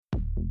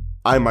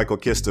I'm Michael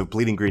Kist of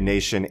Bleeding Green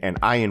Nation, and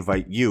I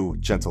invite you,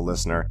 gentle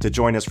listener, to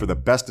join us for the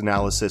best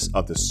analysis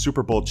of the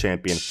Super Bowl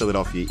champion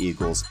Philadelphia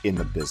Eagles in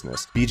the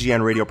business.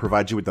 BGN Radio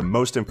provides you with the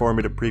most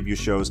informative preview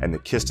shows, and the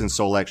Kist and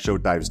Solak show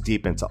dives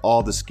deep into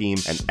all the scheme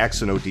and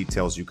X and O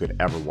details you could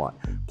ever want.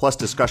 Plus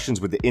discussions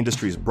with the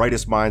industry's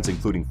brightest minds,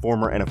 including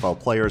former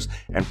NFL players,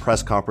 and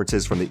press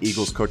conferences from the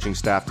Eagles coaching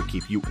staff to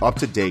keep you up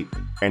to date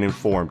and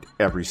informed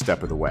every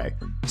step of the way.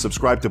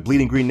 Subscribe to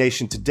Bleeding Green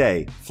Nation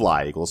today.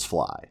 Fly, Eagles,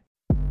 fly.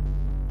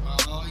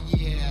 Oh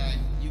yeah,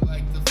 you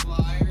like the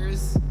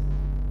Flyers?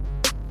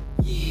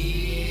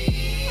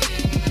 Yeah!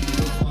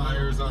 The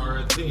Flyers are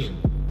a team.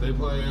 They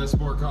play a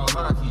sport called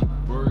hockey.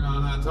 We're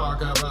gonna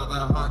talk about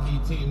the hockey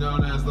team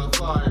known as the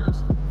Flyers.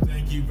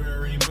 Thank you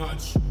very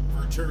much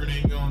for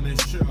turning on this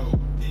show.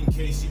 In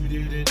case you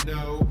didn't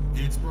know,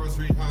 it's Broad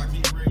Street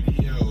Hockey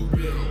Radio.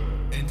 Bill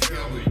and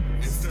Kelly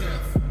and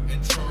Steph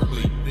and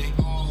Charlie, they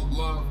all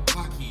love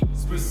hockey,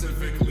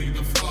 specifically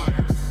the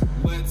Flyers.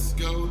 Let's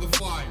go the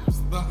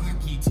Flyers, the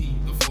hockey team,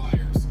 the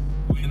Flyers.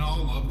 Win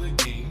all of the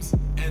games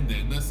and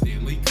then the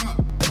Stanley Cup.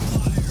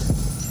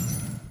 Flyers.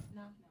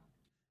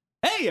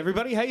 Hey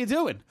everybody, how you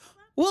doing?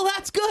 Well,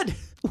 that's good.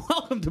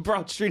 Welcome to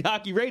Broad Street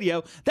Hockey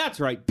Radio. That's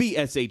right,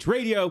 BSH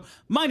Radio.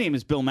 My name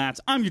is Bill Matz.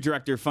 I'm your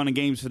director of fun and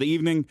games for the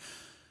evening.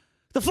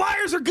 The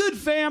Flyers are good,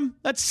 fam.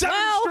 That's seven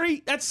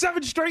straight. That's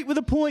 7 straight with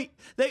a point.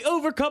 They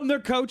overcome their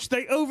coach.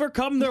 They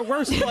overcome their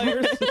worst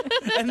players.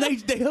 And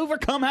they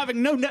overcome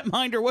having no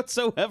netminder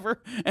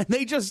whatsoever. And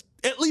they just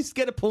at least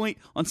get a point.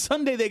 On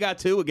Sunday, they got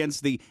 2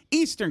 against the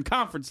Eastern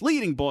Conference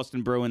leading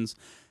Boston Bruins.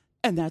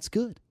 And that's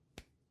good.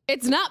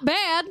 It's not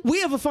bad.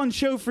 We have a fun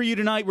show for you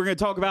tonight. We're going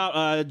to talk about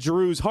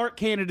Giroux's Hart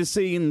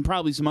candidacy and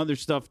probably some other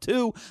stuff,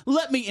 too.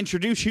 Let me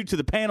introduce you to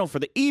the panel for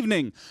the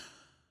evening.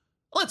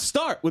 Let's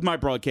start with my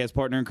broadcast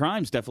partner in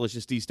crime,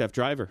 Stephalicious D. Steph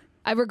Driver.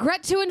 I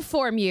regret to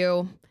inform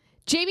you,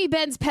 Jamie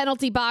Benn's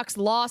penalty box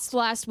lost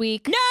last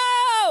week.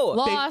 No!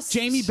 Lost.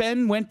 Jamie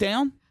Benn went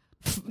down?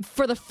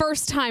 For the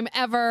first time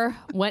ever,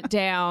 went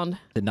down.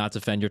 Did not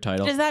defend your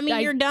title. Does that mean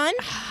you're done?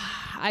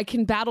 I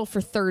can battle for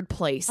third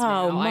place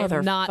now. Oh,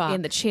 I'm not motherfuck.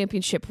 in the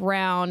championship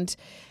round.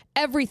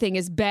 Everything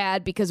is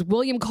bad because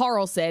William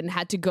Karlsson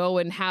had to go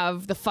and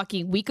have the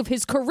fucking week of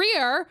his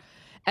career,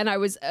 and I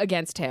was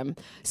against him.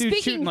 Dude,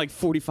 shooting like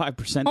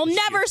 45%. I'll this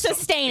never year.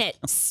 sustain it.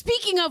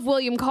 Speaking of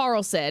William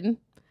Karlsson,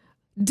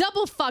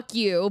 double fuck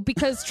you,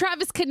 because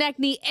Travis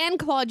Konechny and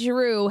Claude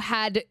Giroux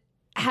had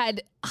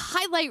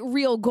highlight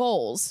reel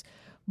goals,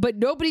 but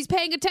nobody's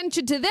paying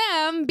attention to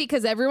them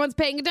because everyone's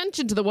paying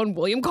attention to the one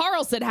William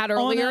Karlsson had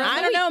earlier. I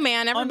don't know,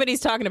 man.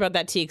 Everybody's talking about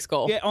that Teeks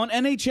goal. Yeah, on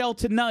NHL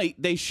Tonight,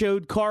 they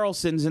showed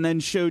Carlson's and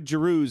then showed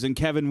Giroux's, and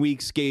Kevin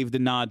Weeks gave the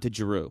nod to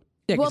Giroux.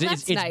 Yeah, Well,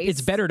 because that's nice.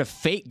 it's better to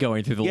fake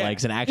going through the Yeah.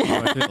 legs than actually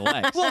going through the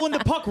legs. Well, when the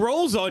puck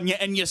rolls on you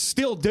and you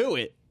still do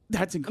it,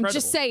 that's incredible. I'm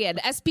just saying,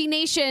 SB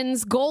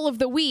Nation's goal of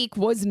the week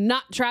was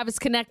not Travis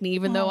Konechny,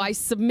 even though I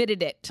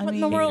submitted it. What in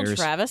the world, haters.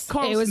 Travis?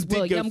 Carlson It was did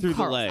William go through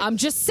the Karlsson. legs. I'm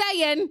just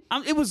saying.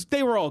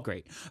 They were all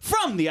great.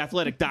 From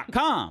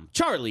theathletic.com,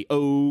 Charlie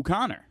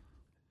O'Connor.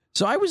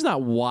 So I was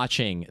not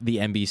watching the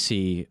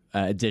NBC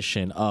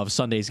edition of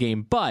Sunday's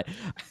game, but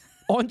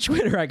on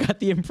Twitter, I got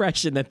the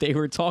impression that they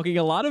were saying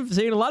a lot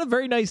of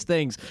very nice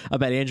things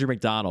about Andrew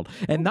McDonald,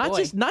 and not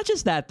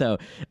just that though.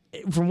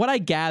 From what I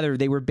gather,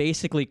 they were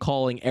basically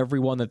calling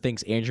everyone that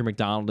thinks Andrew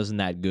McDonald isn't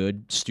that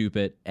good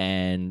stupid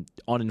and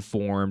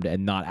uninformed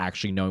and not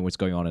actually knowing what's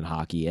going on in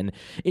hockey. And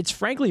it's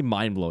frankly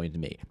mind-blowing to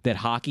me that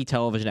hockey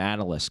television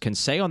analysts can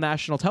say on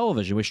national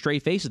television with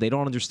straight faces they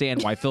don't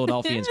understand why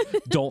Philadelphians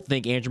don't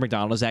think Andrew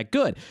McDonald is that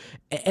good.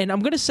 And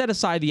I'm going to set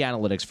aside the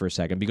analytics for a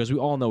second because we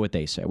all know what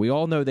they say. We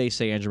all know they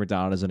say Andrew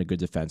McDonald isn't a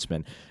good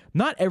defenseman.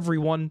 Not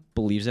everyone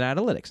believes in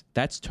analytics.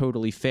 That's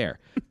totally fair.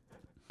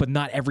 But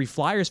not every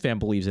Flyers fan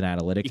believes in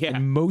analytics, Yeah.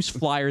 and most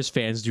Flyers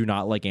fans do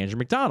not like Andrew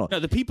McDonald. No,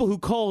 the people who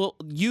call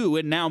you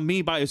and now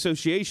me by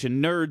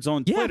association nerds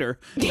on Twitter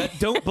that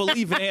don't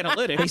believe in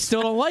analytics, They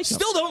still don't like him.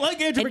 still don't like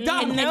Andrew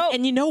McDonald.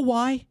 And you know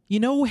why? You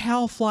know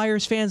how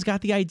Flyers fans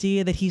got the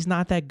idea that he's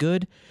not that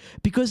good?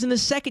 Because in the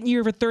second year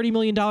of a $30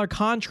 million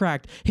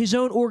contract, his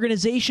own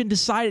organization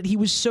decided he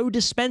was so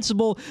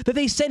dispensable that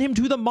they sent him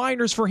to the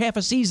minors for half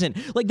a season.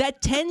 Like,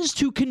 that tends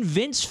to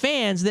convince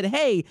fans that,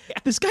 hey,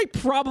 this guy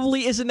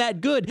probably isn't that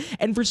good.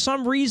 And for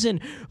some reason,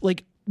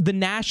 like, the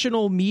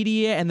national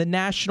media and the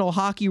national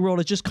hockey world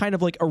has just kind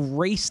of like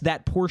erased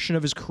that portion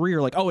of his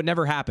career. Like, oh, it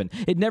never happened.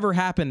 It never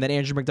happened that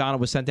Andrew McDonald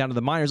was sent down to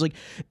the minors. Like,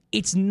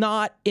 it's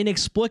not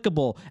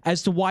inexplicable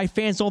as to why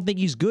fans don't think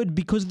he's good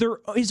because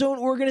his own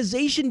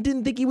organization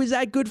didn't think he was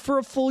that good for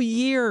a full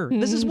year.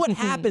 This is what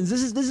happens.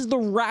 This is the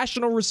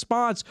rational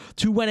response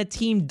to when a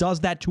team does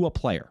that to a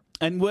player.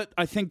 And what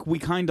I think we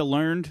kind of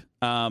learned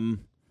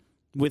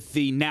with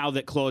the now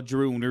that Claude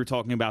Giroux, when we were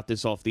talking about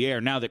this off the air,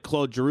 now that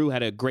Claude Giroux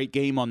had a great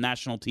game on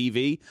national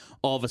TV,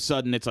 all of a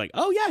sudden it's like,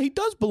 oh yeah, he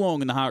does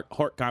belong in the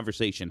Hart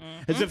conversation.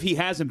 As if he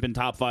hasn't been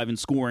top 5 in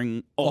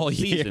scoring all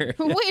season. year.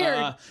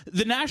 Weird.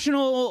 The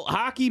national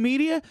hockey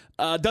media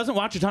doesn't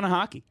watch a ton of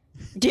hockey.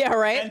 Yeah,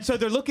 right? And so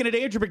they're looking at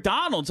Andrew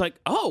McDonald. It's like,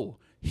 oh,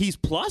 he's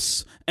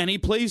plus and he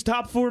plays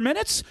top 4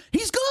 minutes,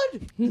 he's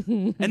good.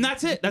 And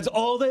that's it. That's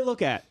all they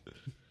look at.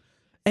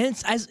 And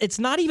it's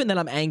not even that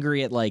I'm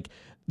angry at like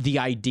the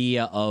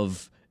idea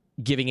of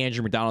giving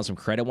Andrew McDonald some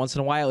credit once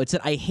in a while. It's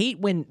that I hate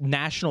when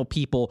national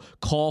people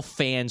call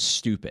fans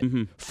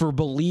stupid for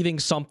believing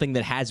something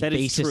that has That is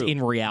basis true.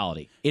 in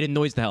reality. It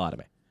annoys the hell out of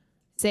me.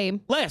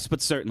 Same. Last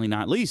but certainly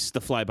not least,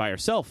 the fly by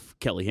herself,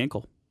 Kelly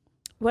Hinkle.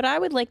 What I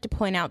would like to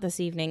point out this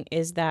evening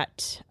is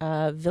that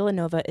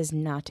Villanova is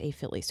not a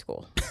Philly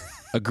school.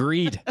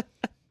 Agreed.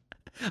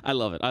 I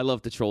love it. I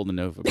love to troll the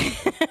Nova.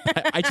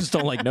 I just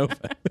don't like Nova.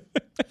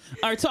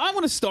 All right, so I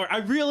want to start. I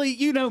really,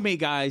 you know me,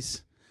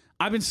 guys.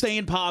 I've been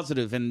staying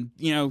positive, and,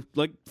 you know,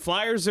 like,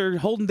 Flyers are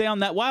holding down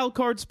that wild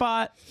card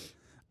spot.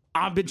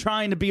 I've been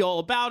trying to be all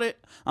about it.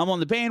 I'm on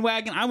the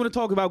bandwagon. I want to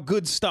talk about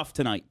good stuff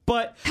tonight.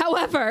 But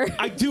However,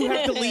 I do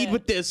have to lead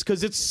with this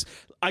because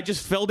I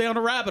just fell down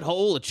a rabbit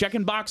hole of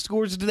checking box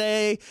scores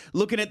today,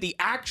 looking at the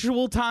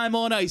actual time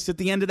on ice at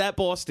the end of that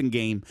Boston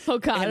game. oh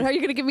God, are you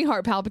going to give me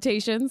heart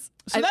palpitations?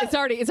 So that-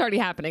 It's already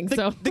happening.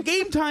 So The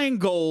game tying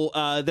goal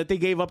that they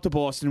gave up to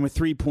Boston with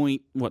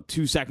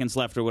 2 seconds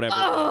left or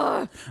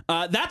whatever.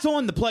 That's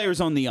on the players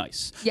on the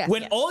ice. Yes.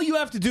 When Yes. all you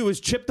have to do is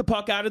chip the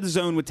puck out of the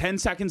zone with 10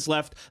 seconds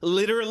left,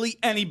 literally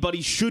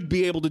anybody should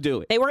be able to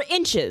do it. They were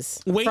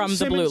inches Wayne from the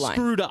Simmons blue line.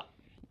 screwed up.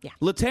 Yeah.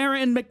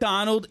 Laterra and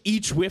McDonald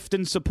each whiffed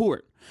in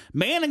support.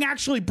 Manning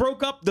actually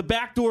broke up the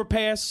backdoor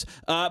pass,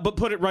 but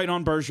put it right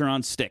on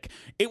Bergeron's stick.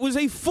 It was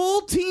a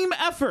full team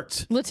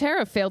effort.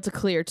 Laterra failed to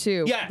clear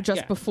too. Yeah,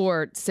 just yeah.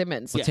 before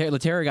Simmons.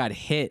 Laterra got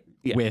hit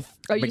Yeah. with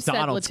Oh, you said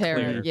McDonald's Laterra,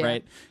 clear, yeah.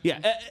 right?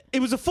 Yeah, it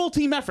was a full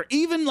team effort.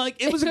 Even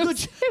like it was a good.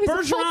 It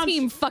was a full Bergeron's-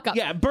 team fuck up.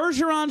 Yeah,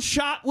 Bergeron's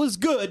shot was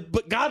good,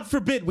 but God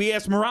forbid we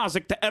ask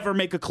Mrazek to ever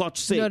make a clutch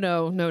save.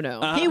 No.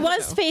 He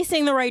was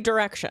facing the right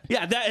direction.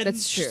 Yeah, That's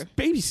it's true. just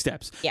baby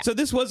steps. Yeah. So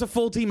this was a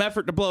full team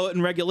effort to blow it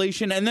in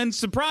regulation, and then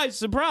surprise,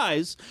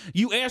 surprise,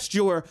 you asked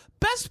your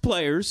best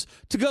players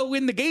to go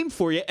win the game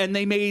for you, and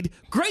they made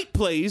great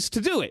plays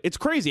to do it. It's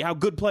crazy how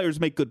good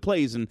players make good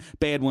plays and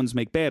bad ones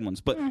make bad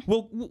ones. But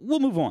we'll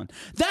move on.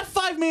 That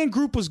 5-man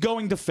group was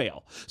going to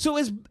fail. So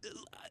as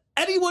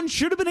anyone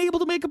should have been able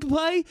to make a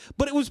play,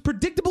 but it was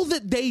predictable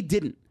that they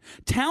didn't.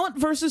 Talent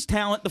versus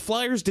talent, the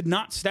Flyers did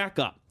not stack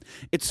up.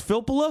 It's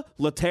Filppula,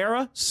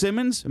 Laterra,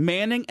 Simmons,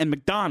 Manning, and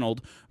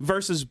McDonald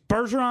versus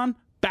Bergeron,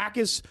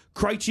 Backes,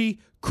 Krejci,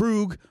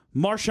 Krug,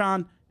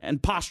 Marchand,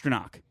 and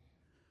Pastrnak.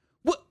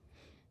 What?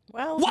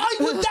 Well,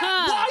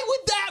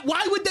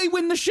 Why would they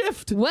win the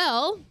shift?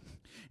 Well,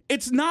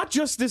 It's not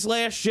just this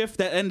last shift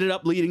that ended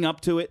up leading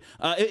up to it.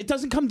 It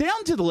doesn't come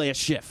down to the last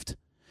shift.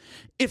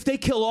 If they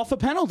kill off a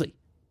penalty.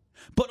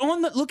 But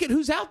look at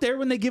who's out there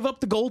when they give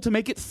up the goal to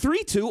make it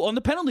 3-2 on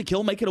the penalty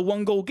kill, make it a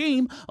 1-goal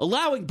game,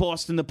 allowing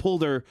Boston to pull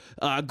their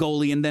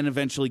goalie and then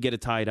eventually get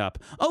it tied up.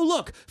 Oh,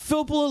 look,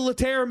 Filppula,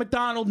 Laterra,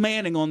 McDonald,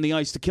 Manning on the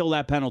ice to kill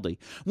that penalty.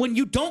 When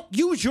you don't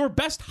use your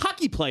best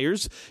hockey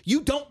players,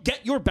 you don't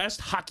get your best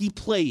hockey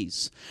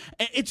plays.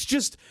 And it's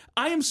just,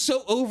 I am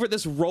so over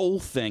this role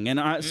thing. And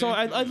I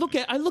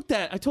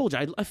told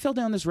you, I fell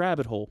down this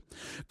rabbit hole.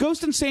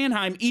 Ghost and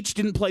Sanheim each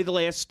didn't play the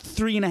last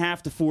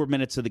 3.5 to 4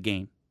 minutes of the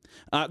game.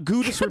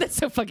 Gudas that's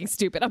so fucking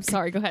stupid. I'm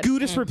sorry. Go ahead.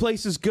 Gudas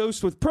replaces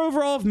Ghost with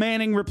Provorov.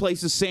 Manning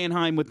replaces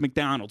Sanheim with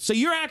McDonald. So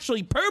you're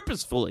actually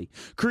purposefully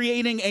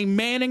creating a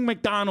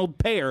Manning-McDonald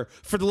pair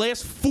for the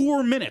last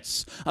 4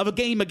 minutes of a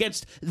game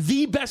against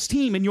the best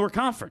team in your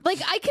conference. Like,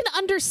 I can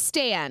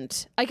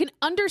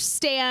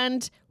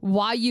understand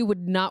why you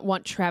would not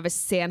want Travis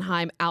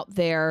Sanheim out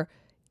there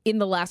in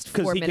the last 4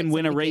 because minutes. he can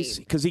win a of the race.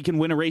 game. Because he can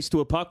win a race to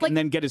a puck and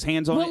then get his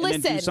hands on it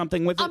and then do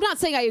something with it. I'm not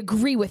saying I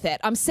agree with it.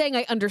 I'm saying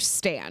I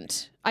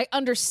understand.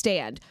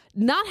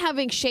 Not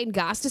having Shane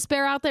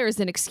Gostisbehere out there is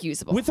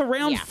inexcusable. With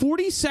around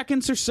 40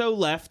 seconds or so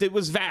left, it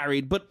was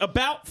varied, but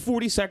about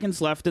 40 seconds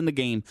left in the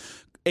game.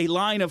 A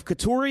line of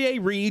Couturier,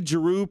 Reed,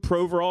 Giroux,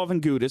 Provorov,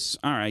 and Gudas.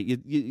 All right,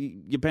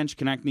 you bench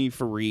Konechny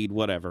for Reed,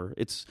 whatever.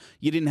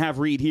 You didn't have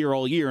Reed here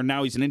all year, and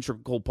now he's an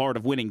integral part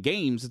of winning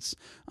games. It's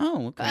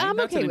okay. I'm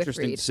That's okay an with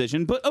interesting Reed.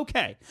 decision, but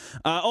okay.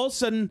 All of a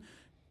sudden,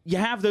 you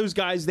have those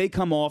guys, they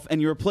come off,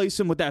 and you replace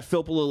them with that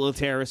Filppula,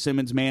 Laterra,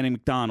 Simmons, Manning,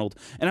 McDonald.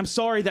 And I'm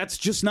sorry, that's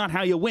just not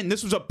how you win.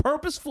 This was a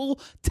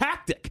purposeful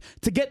tactic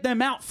to get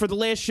them out for the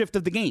last shift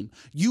of the game.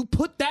 You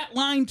put that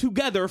line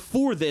together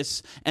for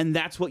this, and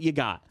that's what you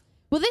got.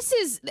 Well, this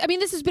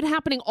has been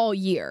happening all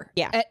year.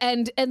 Yeah.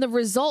 And the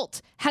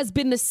result has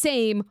been the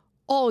same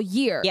all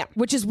year. Yeah.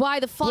 Which is why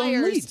the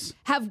Flyers leads.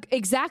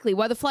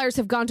 why the Flyers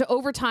have gone to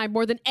overtime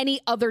more than any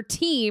other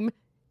team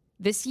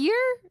this year.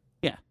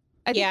 Yeah.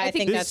 I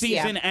think This that's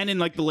season and in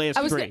like the last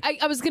I was three.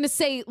 I was going to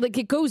say, like,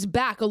 it goes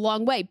back a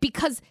long way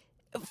because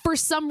for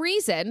some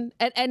reason,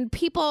 and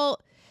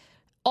people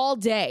all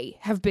day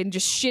have been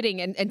just shitting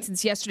and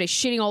since yesterday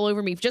shitting all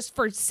over me just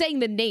for saying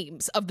the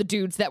names of the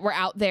dudes that were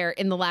out there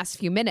in the last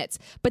few minutes.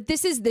 But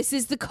this is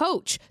the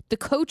coach. The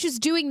coach is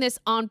doing this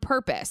on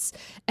purpose.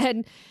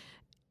 And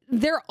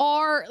there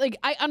are, like,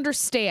 I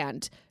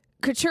understand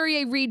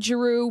Couturier, Reed,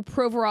 Giroux,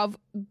 Provorov,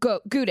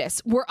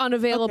 Gudas were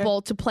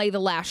unavailable to play the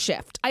last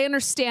shift. I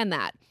understand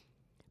that.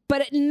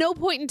 But at no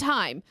point in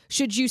time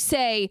should you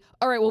say,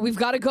 all right, well, we've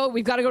got to go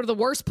to the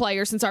worst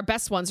player since our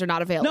best ones are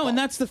not available. No, and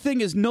that's the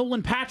thing is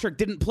Nolan Patrick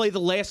didn't play the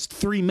last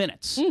 3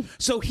 minutes.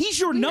 So he's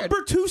your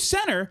number 2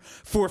 center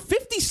for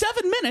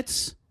 57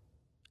 minutes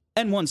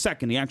and 1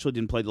 second. He actually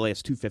didn't play the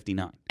last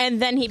 2:59. And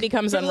then he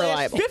becomes For the last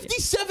unreliable.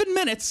 57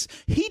 minutes,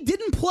 he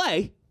didn't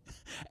play.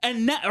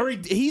 And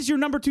he's your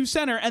number 2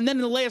 center, and then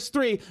in the last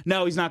 3,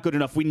 no, he's not good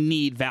enough. We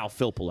need Val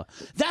Filppula.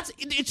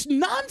 It's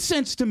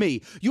nonsense to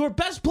me. Your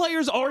best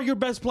players are your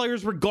best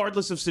players,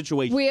 regardless of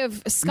situation. We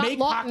have Scott Make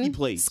hockey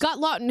plays.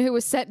 Lawton, who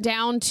was sent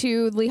down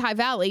to Lehigh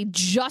Valley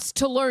just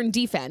to learn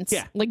defense.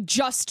 Yeah. Like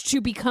just to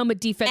become a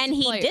defensive And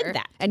he player. did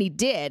that. And he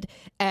did,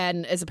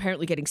 and is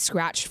apparently getting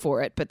scratched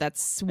for it, but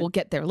we'll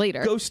get there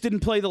later. Ghost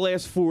didn't play the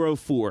last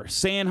 4:04.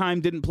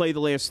 Sanheim didn't play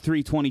the last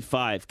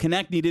 3:25.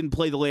 Konechny didn't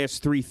play the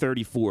last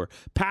 3:34.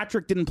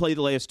 Patrick didn't play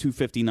the last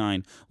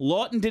 2:59.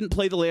 Lawton didn't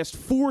play the last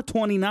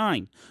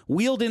 4:29.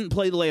 Wheel didn't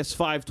play the last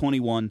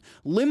 5:21.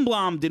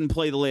 Lindblom didn't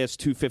play the last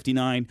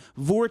 2:59.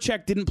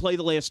 Voracek didn't play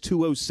the last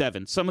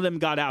 2:07. Some of them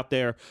got out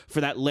there for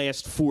that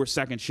last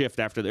 4-second shift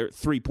after their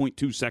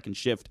 3.2-second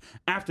shift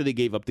after they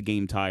gave up the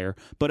game tire.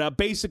 But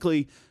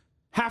basically,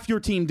 half your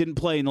team didn't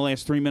play in the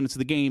last 3 minutes of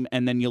the game,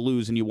 and then you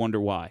lose and you wonder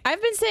why.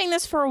 I've been saying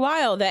this for a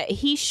while, that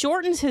he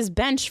shortens his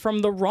bench from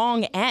the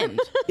wrong end.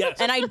 Yes.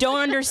 And I don't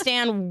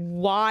understand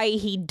why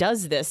he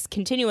does this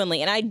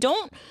continually. And I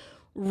don't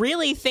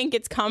really think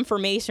it's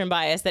confirmation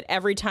bias that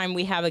every time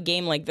we have a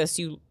game like this,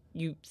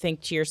 you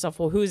think to yourself,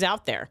 well, who's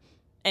out there?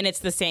 And it's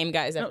the same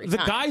guys every The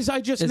time. guys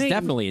I just It's named.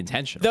 definitely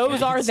intentional.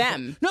 Those are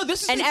them. No,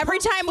 this is And a every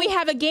time we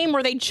have a game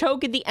where they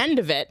choke at the end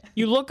of it,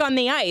 you look on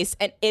the ice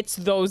and it's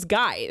those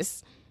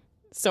guys.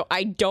 So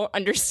I don't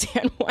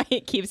understand why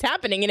it keeps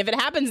happening. And if it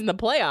happens in the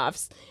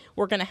playoffs,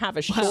 we're going to have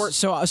a short.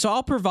 So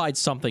I'll provide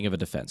something of a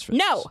defense for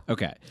No. this.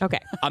 Okay. Okay.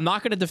 I'm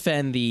not going to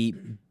defend the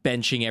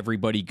benching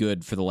everybody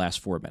good for the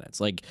last 4 minutes.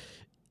 Like,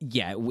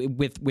 yeah,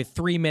 with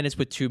 3 minutes,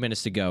 with 2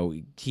 minutes to go,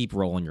 keep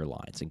rolling your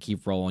lines and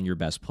keep rolling your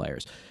best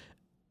players.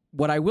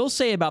 What I will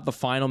say about the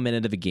final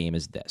minute of a game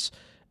is this.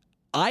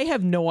 I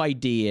have no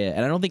idea,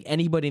 and I don't think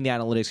anybody in the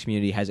analytics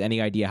community has any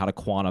idea how to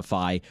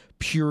quantify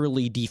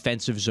purely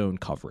defensive zone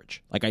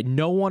coverage.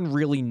 No one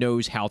really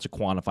knows how to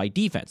quantify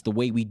defense. The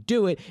way we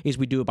do it is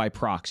we do it by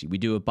proxy. We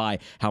do it by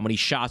how many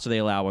shots do they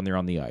allow when they're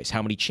on the ice,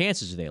 how many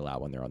chances do they allow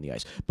when they're on the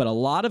ice. But a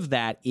lot of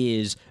that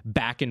is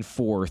back and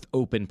forth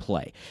open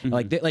play.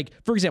 Mm-hmm.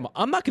 For example,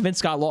 I'm not convinced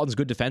Scott Lawton's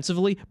good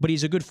defensively, but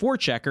he's a good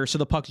forechecker, so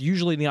the puck's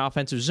usually in the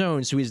offensive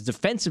zone, so his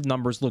defensive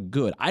numbers look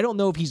good. I don't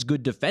know if he's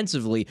good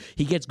defensively.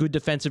 He gets good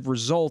defensive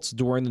results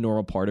during the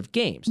normal part of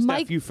games.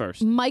 Steph, you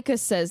first. Micah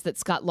says that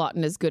Scott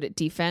Lawton is good at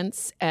defense,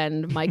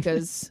 and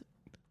Micah's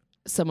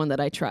someone that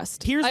I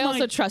trust. I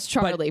also trust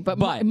Charlie, but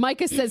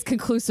Micah says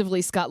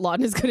conclusively Scott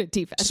Lawton is good at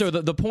defense. So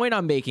the point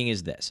I'm making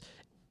is this.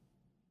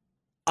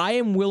 I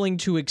am willing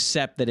to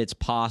accept that it's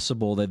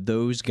possible that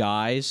those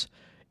guys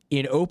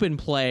in open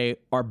play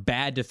are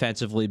bad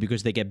defensively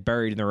because they get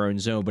buried in their own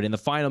zone. But in the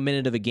final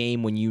minute of a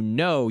game, when you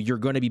know you're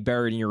going to be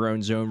buried in your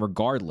own zone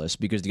regardless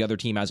because the other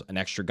team has an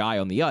extra guy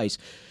on the ice,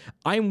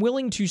 I'm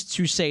willing to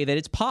say that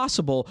it's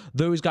possible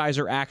those guys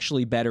are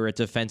actually better at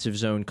defensive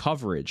zone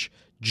coverage,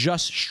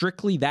 just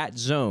strictly that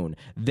zone,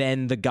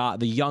 than the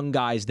young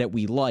guys that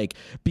we like,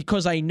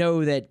 because I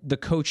know that the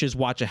coaches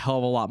watch a hell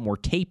of a lot more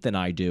tape than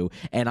I do,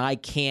 and I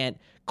can't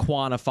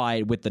quantify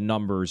it with the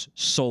numbers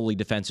solely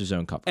defensive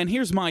zone coverage. And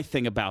here's my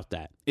thing about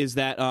that, is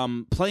that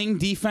playing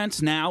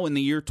defense now in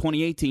the year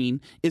 2018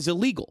 is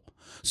illegal.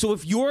 So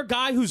if you're a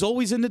guy who's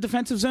always in the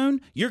defensive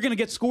zone, you're going to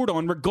get scored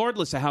on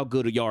regardless of how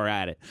good you are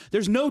at it.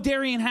 There's no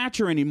Darian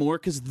Hatcher anymore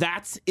because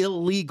that's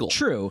illegal.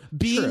 True.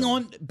 Being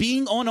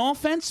on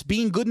offense,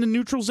 being good in the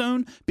neutral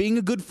zone, being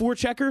a good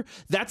forechecker,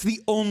 that's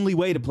the only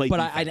way to play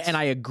defense.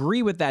 I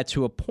agree with that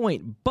to a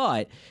point,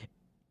 but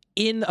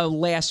in a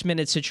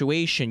last-minute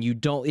situation,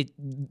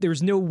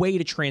 there's no way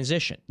to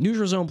transition.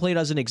 Neutral zone play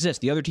doesn't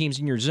exist. The other team's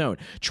in your zone.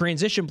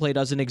 Transition play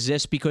doesn't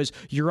exist because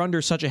you're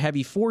under such a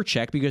heavy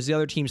forecheck because the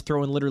other team's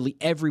throwing literally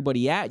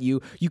everybody at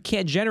you. You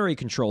can't generate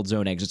controlled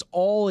zone exits.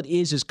 All it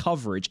is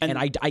coverage. And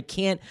I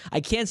can't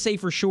say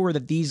for sure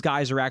that these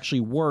guys are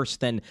actually worse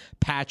than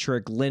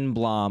Patrick,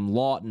 Lindblom,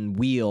 Lawton,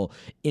 Wheel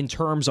in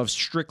terms of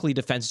strictly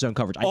defensive zone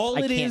coverage. I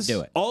can't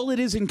do it. All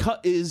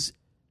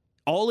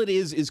it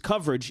is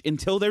coverage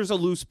until there's a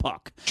loose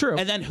puck. True.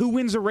 And then who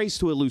wins a race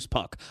to a loose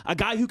puck? A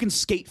guy who can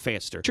skate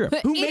faster. True.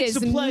 Who It makes is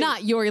a play?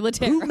 not Yori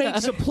Laterra. Who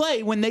makes a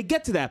play when they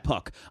get to that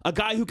puck? A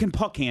guy who can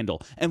puck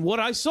handle. And what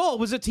I saw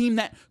was a team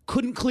that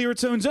couldn't clear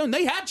its own zone.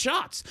 They had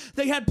shots.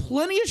 They had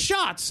plenty of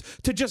shots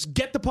to just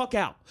get the puck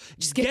out.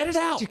 Just get it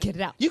out. Just get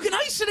it out. You can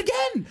ice it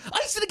again.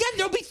 Ice it again.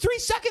 There'll be 3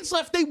 seconds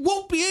left. They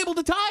won't be able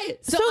to tie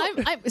it. So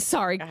I'm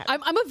sorry.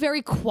 I'm a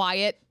very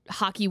quiet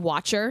hockey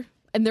watcher,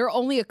 and there are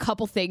only a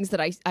couple things that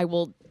I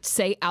will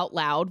say out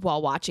loud while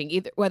watching,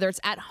 either whether it's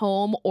at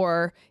home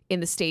or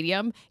in the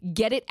stadium.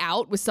 Get it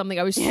out was something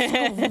I was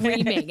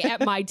screaming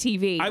at my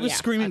TV. I was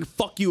screaming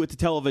 "fuck you" at the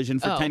television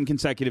for 10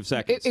 consecutive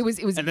seconds. It was,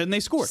 and then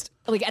they scored.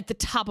 like at the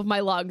top of my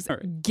lungs.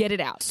 Get it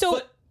out.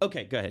 So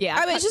Okay, go ahead. Yeah,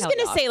 I was cut just Kelly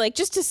going to off. say, like,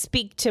 just to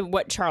speak to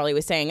what Charlie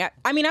was saying,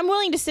 I mean, I'm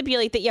willing to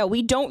stipulate that, yeah,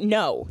 we don't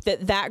know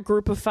that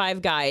group of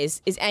 5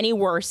 guys is any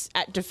worse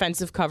at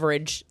defensive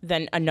coverage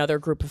than another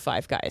group of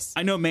 5 guys.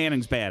 I know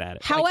Manning's bad at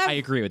it. However, I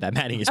agree with that.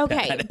 Manning is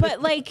okay, bad.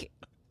 but like,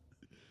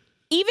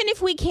 even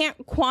if we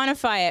can't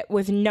quantify it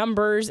with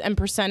numbers and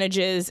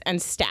percentages and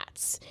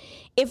stats,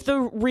 if the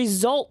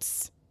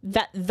results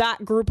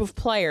that group of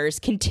players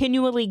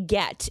continually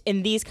get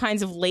in these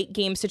kinds of late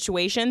game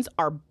situations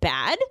are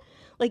bad,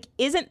 like,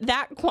 isn't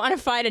that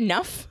quantified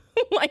enough?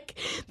 Like,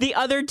 the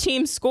other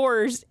team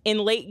scores in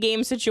late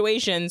game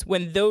situations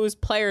when those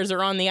players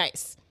are on the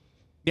ice.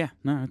 Yeah,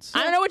 no, it's.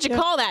 I don't know what you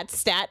call that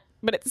stat,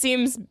 but it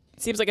seems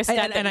like a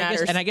stat that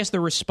matters. I guess the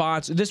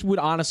response, this would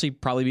honestly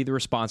probably be the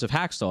response of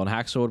Haxtell, and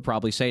Haxtell would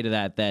probably say to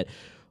that,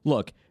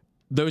 look,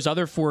 those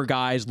other 4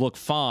 guys look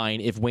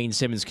fine if Wayne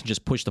Simmons can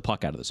just push the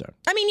puck out of the zone.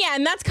 I mean, yeah,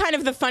 and that's kind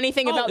of the funny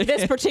thing about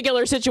this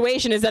particular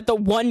situation is that the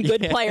one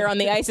good player on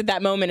the ice at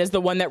that moment is the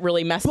one that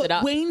really messed it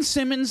up. Wayne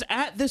Simmons,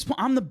 at this point,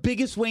 I'm the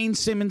biggest Wayne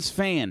Simmons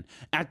fan.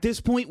 At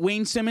this point,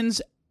 Wayne Simmons,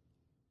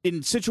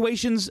 in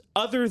situations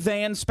other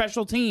than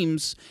special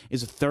teams,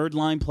 is a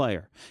third-line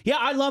player. Yeah,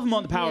 I love him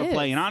on the power is.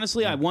 play, and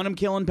honestly, I want him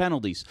killing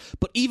penalties.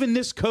 But even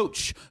this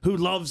coach who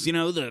loves,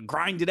 the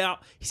grind it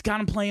out, he's got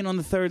him playing on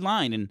the third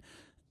line, and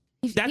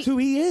that's who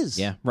he is.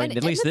 Yeah, right. And-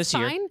 At least and this it's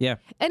year. fine. Yeah.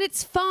 And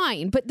it's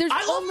fine, but there's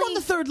I love him on the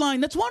third line.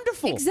 That's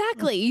wonderful.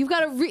 Exactly. You've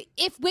got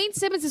if Wayne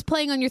Simmons is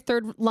playing on your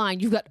third line,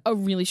 you've got a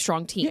really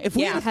strong team. Yeah, if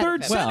we had a ahead of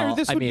third him. center, Well,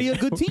 this I would be mean- a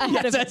good team.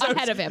 ahead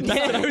of him.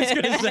 That's what I was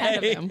going to Ahead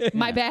say. of him.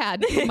 My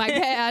bad. My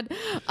bad.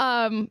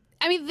 I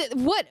mean,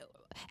 what?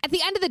 At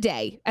the end of the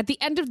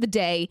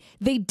day,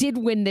 they did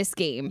win this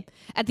game.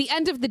 At the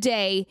end of the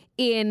day,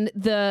 in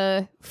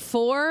the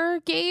 3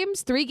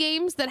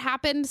 games that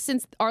happened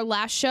since our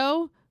last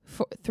show,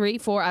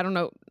 4, I don't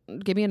know.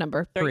 Give me a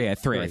number. 3, I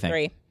think.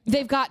 3.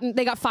 They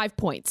got 5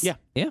 points. Yeah.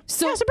 Yeah.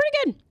 So, Yeah, so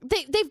pretty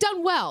good. they've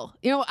done well.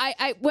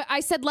 I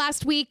said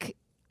last week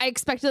I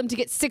expected them to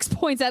get 6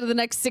 points out of the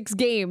next 6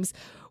 games.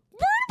 We're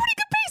at a pretty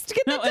good pace to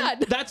get No, that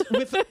and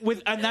done.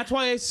 that's and that's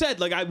why I said,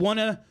 like,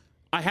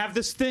 I have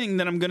this thing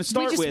that I'm going to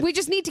start with. We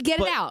just need to get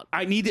but it out.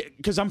 I need it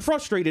because I'm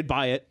frustrated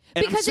by it.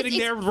 And I'm Because sitting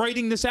it's- there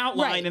writing this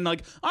outline Right. and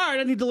like, all right,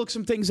 I need to look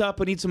some things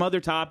up. I need some other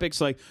topics.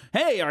 Like,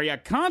 hey, are you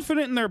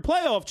confident in their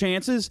playoff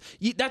chances?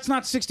 That's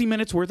not 60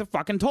 minutes worth of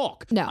fucking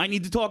talk. No. I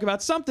need to talk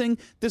about something.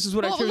 This is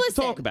what I Well, chose to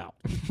listen. talk about.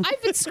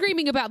 I've been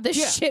screaming about this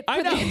Yeah, shit I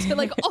for know.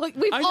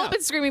 we've I all know.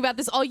 been screaming about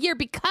this all year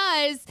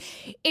because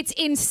it's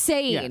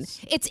insane. Yes.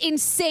 It's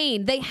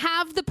insane. They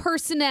have the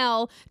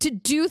personnel to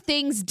do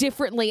things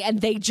differently and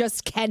they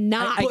just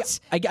cannot.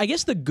 I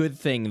guess the good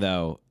thing,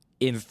 though,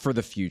 for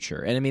the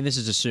future, and I mean, this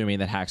is assuming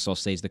that Haxtell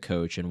stays the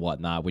coach and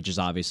whatnot, which is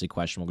obviously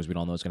questionable because we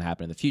don't know what's going to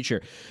happen in the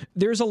future.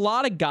 There's a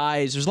lot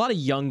of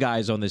young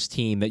guys on this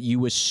team that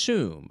you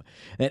assume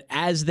that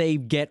as they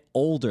get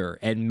older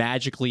and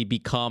magically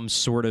become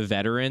sort of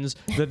veterans,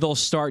 that they'll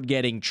start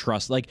getting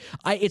trust. Like,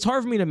 it's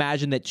hard for me to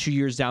imagine that 2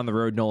 years down the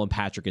road, Nolan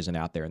Patrick isn't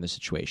out there in this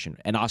situation,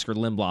 and Oscar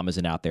Lindblom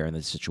isn't out there in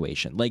this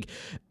situation.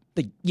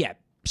 Yeah.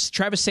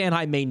 Travis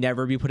Sanheim may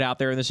never be put out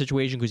there in this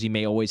situation because he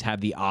may always have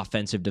the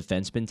offensive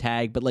defenseman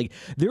tag, but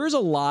there's a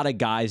lot of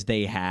guys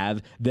they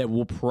have that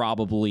will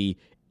probably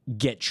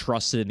get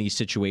trusted in these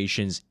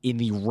situations in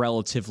the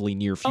relatively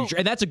near future,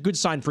 and that's a good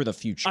sign for the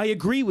future. I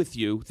agree with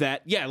you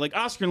that, like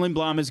Oscar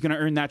Lindblom is going to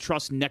earn that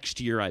trust next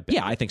year, I bet.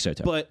 Yeah, I think so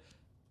too. But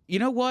you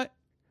know what?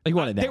 You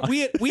want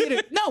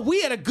it now?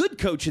 We had a good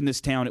coach in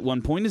this town at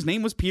one point. His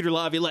name was Peter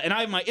Laviolette, and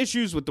I have my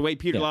issues with the way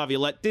Peter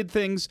Laviolette did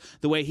things,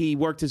 the way he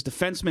worked his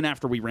defensemen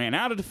after we ran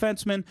out of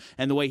defensemen,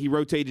 and the way he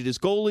rotated his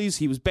goalies.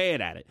 He was bad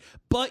at it.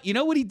 But you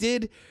know what he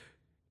did?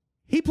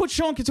 He put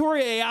Sean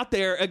Couturier out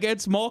there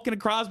against Malkin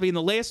and Crosby in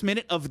the last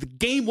minute of the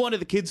game 1 of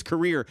the kid's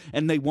career,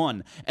 and they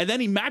won. And then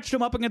he matched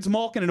him up against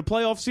Malkin in a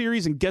playoff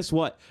series, and guess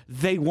what?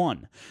 They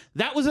won.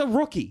 That was a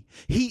rookie.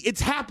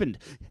 It's happened.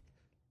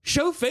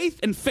 Show faith,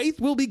 and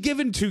faith will be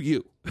given to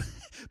you.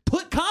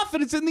 Put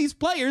confidence in these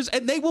players,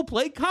 and they will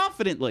play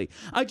confidently.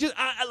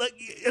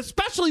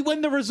 Especially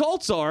when the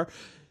results are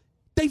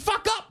they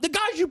fuck up. The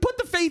guys you put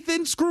the faith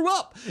in screw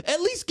up.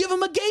 At least give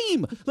them a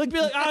game. Be like,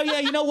 oh yeah,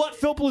 you know what?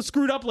 Philpolis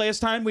screwed up last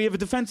time. We have a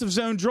defensive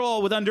zone draw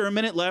with under a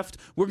minute left.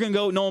 We're gonna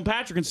go Nolan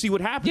Patrick and see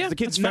what happens. Yeah, the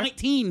kid's that's fair.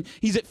 19.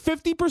 He's at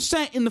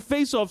 50% in the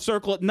faceoff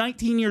circle at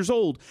 19 years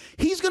old.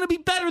 He's gonna be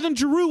better than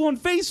Giroux on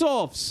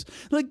faceoffs.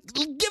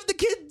 Give the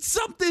kid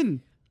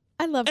something.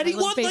 I love And he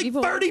won baby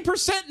boy.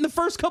 30% in the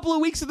first couple of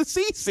weeks of the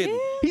season. Yeah.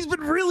 He's been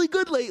really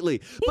good lately.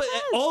 But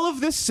all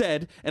of this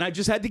said, and I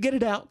just had to get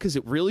it out because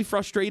it really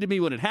frustrated me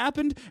when it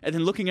happened. And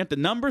then looking at the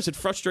numbers, it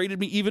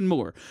frustrated me even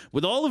more.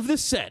 With all of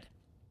this said,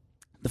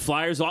 the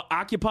Flyers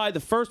occupy the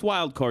first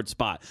wild card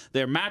spot.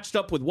 They're matched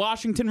up with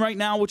Washington right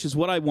now, which is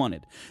what I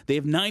wanted. They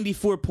have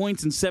 94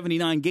 points in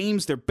 79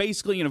 games. They're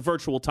basically in a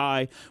virtual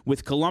tie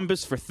with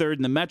Columbus for third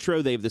in the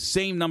Metro. They have the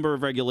same number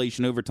of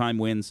regulation overtime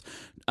wins.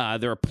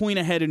 They're a point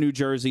ahead of New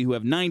Jersey, who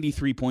have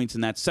 93 points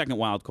in that second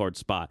wild card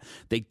spot.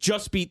 They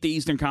just beat the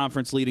Eastern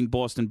Conference leading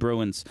Boston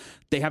Bruins.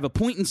 They have a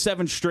point in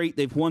 7 straight.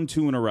 They've won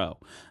 2 in a row.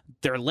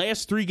 their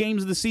last 3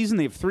 games of the season.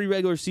 They have 3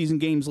 regular season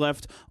games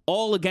left,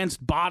 all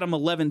against bottom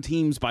 11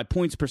 teams by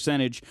points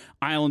percentage.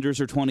 Islanders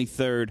are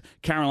 23rd,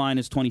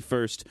 Carolina's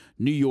 21st,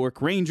 New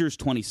York Rangers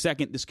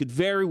 22nd. This could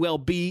very well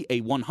be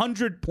a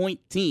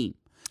 100-point team.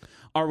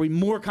 Are we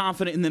more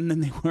confident in them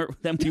than we were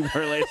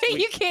last week?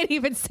 You can't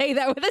even say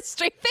that with a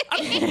straight face.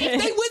 I mean,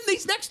 if they win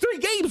these next 3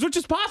 games, which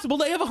is possible,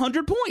 they have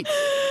 100 points.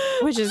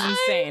 Which is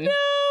insane.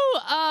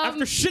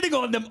 After shitting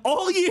on them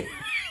all year,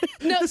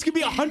 this could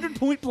be a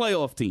 100-point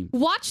playoff team.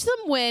 Watch them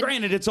win.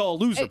 Granted, it's all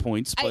loser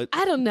points, but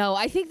I don't know.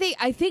 I think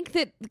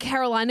that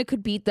Carolina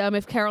could beat them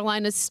if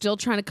Carolina's still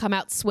trying to come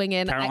out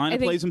swinging. Carolina I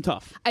think, plays them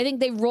tough. I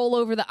think they roll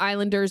over the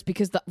Islanders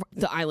because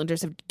the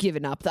Islanders have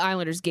given up. The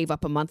Islanders gave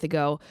up a month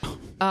ago.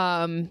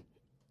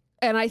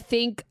 And I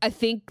think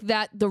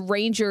that the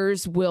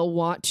Rangers will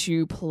want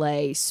to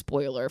play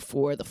spoiler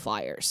for the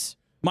Flyers.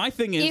 My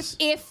thing is,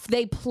 if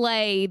they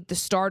play the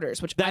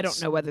starters, which I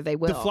don't know whether they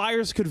will. The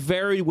Flyers could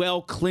very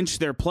well clinch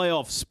their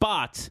playoff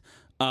spot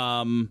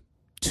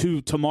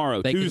to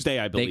tomorrow, Tuesday,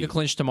 I believe. They could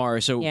clinch tomorrow.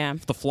 So Yeah.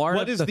 the Florida,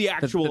 What is the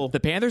actual-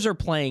 The Panthers are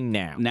playing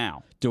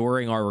now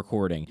during our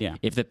recording. Yeah.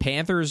 If the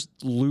Panthers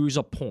lose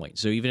a point,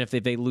 so even if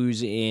they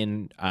lose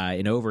in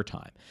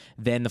overtime,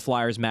 then the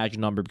Flyers' magic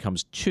number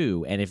becomes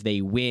 2, and if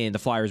they win, the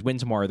Flyers win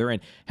tomorrow, they're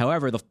in.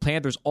 However, the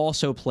Panthers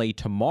also play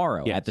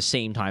tomorrow at the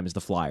same time as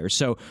the Flyers.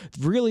 So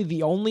really,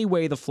 the only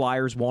way the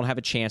Flyers won't have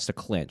a chance to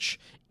clinch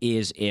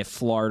is if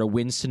Florida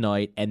wins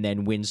tonight and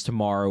then wins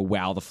tomorrow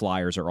while the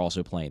Flyers are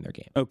also playing their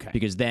game. Okay.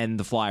 Because then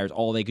the Flyers,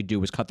 all they could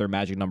do was cut their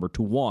magic number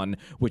to 1,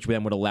 which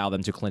then would allow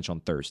them to clinch on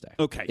Thursday.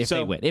 Okay, If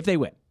so- they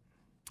win.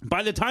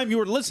 By the time you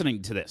were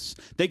listening to this,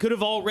 they could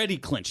have already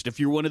clinched. If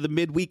you're one of the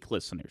midweek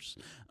listeners,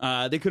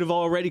 they could have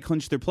already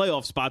clinched their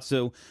playoff spot.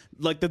 So,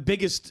 like, the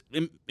biggest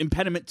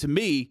impediment to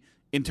me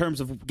in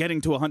terms of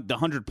getting to the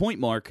 100-point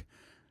mark,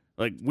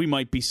 like, we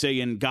might be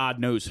saying God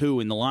knows who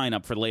in the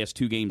lineup for the last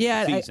 2 games of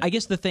the season. I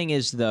guess the thing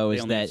is, though, They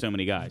is only have that so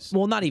many guys.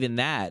 Well, not even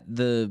that.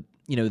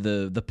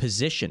 The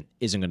position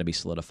isn't going to be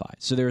solidified.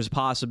 So there's a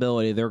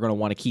possibility they're going to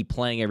want to keep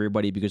playing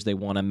everybody because they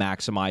want to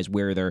maximize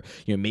where they're,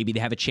 maybe they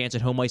have a chance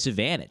at home ice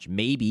advantage.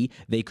 Maybe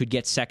they could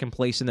get second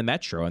place in the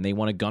Metro and they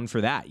want to gun for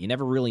that. You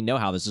never really know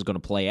how this is going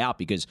to play out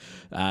because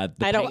I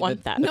don't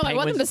want that. No, I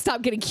want them to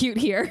stop getting cute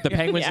here. The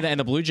Penguins and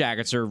the Blue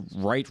Jackets are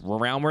right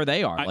around where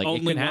they are. I Like, it only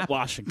can want happen.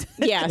 Washington.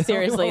 Yeah,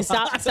 seriously.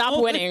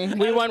 Stop winning.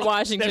 We want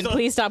Washington.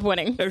 Please stop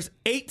winning. There's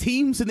 8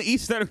 teams in the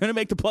East that are going to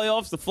make the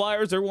playoffs. The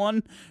Flyers are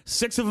 1.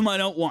 6 of them I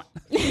don't want.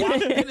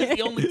 Washington is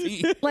the only team.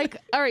 Like,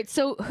 all right,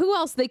 so who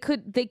else they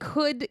could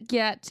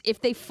get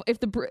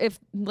if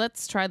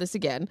let's try this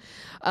again.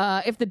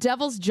 If the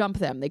Devils jump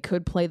them, they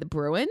could play the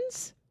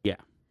Bruins. Yeah.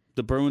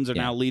 The Bruins are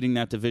now leading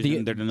that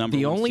division. They're the number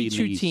 1 The only seed in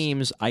the 2 East.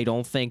 teams I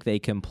don't think they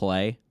can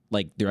play,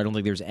 I don't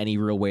think there's any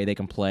real way they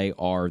can play,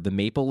 are the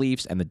Maple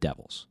Leafs and the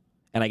Devils.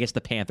 And I guess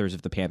the Panthers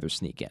if the Panthers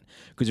sneak in.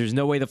 Because there's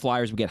no way the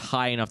Flyers would get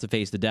high enough to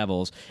face the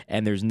Devils,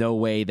 and there's no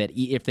way that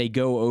if they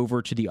go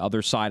over to the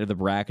other side of the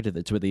bracket,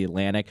 to the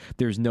Atlantic,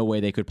 there's no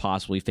way they could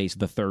possibly face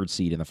the 3rd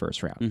seed in the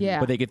first round. Yeah.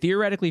 But they could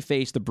theoretically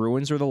face the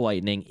Bruins or the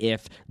Lightning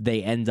if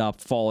they end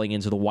up falling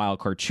into the wild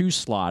card 2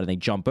 slot and they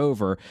jump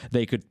over.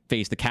 They could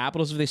face the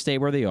Capitals if they stay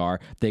where they are.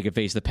 They could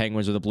face the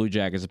Penguins or the Blue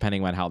Jackets,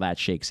 depending on how that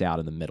shakes out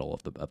in the middle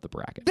of the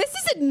bracket. This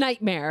is a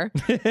nightmare.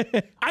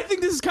 I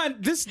think this is kind of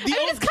it's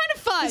kind of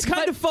fun. It's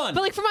kind of fun.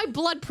 But like for my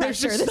blood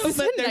pressure, There's this just is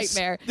so a many-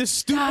 nightmare. This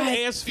stupid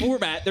ass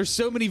format. There's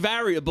so many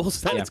variables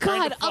that it's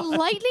kind God, of a fun.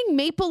 Lightning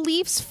Maple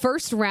Leafs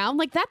first round,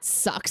 like that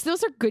sucks.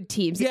 Those are good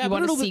teams that Yeah, you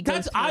but want to it'll- see go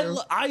that's, through.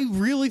 I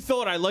really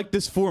thought I liked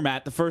this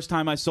format the first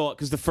time I saw it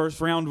because the first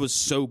round was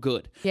so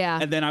good. Yeah.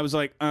 And then I was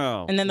like,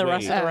 oh. And then the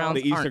rest wait, of the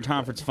rounds the Eastern aren't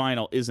Conference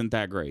Final isn't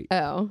that great.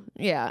 Oh,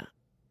 yeah.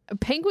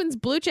 Penguins,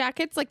 Blue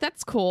Jackets, like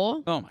that's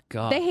cool. Oh my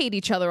god. They hate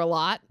each other a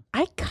lot.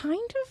 I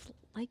kind of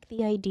like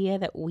the idea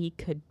that we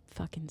could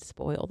fucking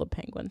spoil the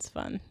Penguins'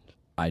 fun.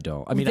 I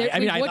don't. I mean, There-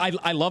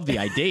 I love the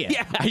idea.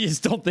 Yeah. I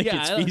just don't think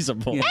Yeah, it's I don't-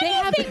 feasible. yeah.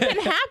 Anything can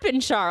happen,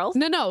 Charles.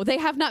 No, they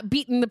have not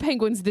beaten the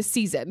Penguins this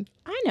season,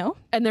 I know.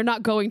 and they're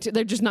not going to.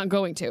 They're just not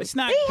going to. It's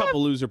not a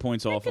couple loser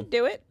points off them. Could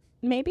do it.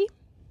 Maybe.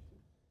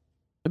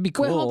 It'd be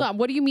cool. Wait, hold on.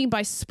 What do you mean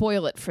by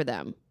spoil it for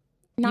them?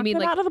 Knock mean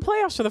them like- out of the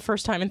playoffs for the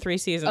first time in 3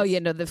 seasons. Oh yeah,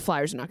 no, the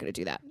Flyers are not going to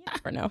do that.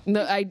 Never know.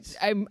 No, I'm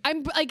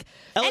like,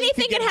 Elliott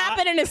Anything could can get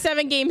happen in a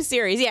 7-game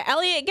series. Yeah,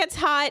 Elliott gets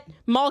hot.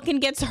 Malkin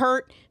gets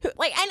hurt.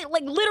 Like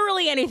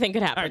literally anything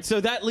could happen. All right, so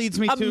that leads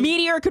me A to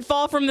meteor could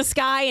fall from the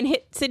sky and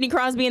hit Sidney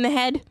Crosby in the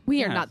head.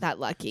 we are Yeah. not that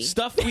lucky.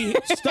 stuff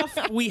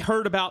we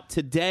heard about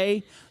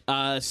today.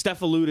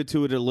 Steph alluded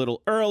to it a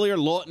little earlier.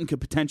 Lawton could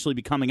potentially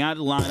be coming out of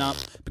the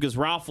lineup because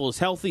Raffle is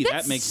healthy.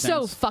 That's that makes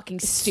so sense. fucking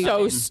stupid.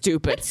 So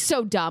stupid. That's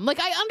so dumb. Like,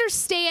 I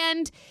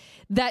understand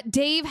that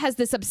Dave has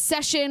this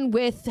obsession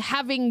with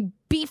having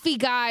beefy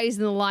guys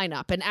in the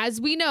lineup. And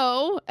as we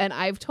know, and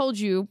I've told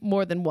you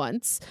more than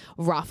once,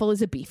 Raffle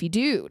is a beefy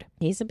dude.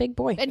 He's a big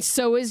boy. And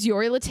so is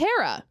Yori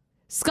Laterra.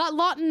 Scott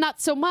Lawton,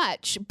 not so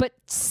much, but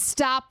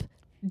stop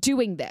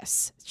doing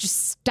this.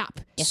 Just stop.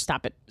 Yeah,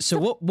 stop it. So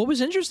what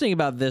was interesting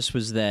about this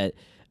was that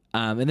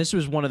And this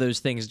was one of those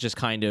things that just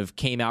kind of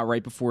came out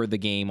right before the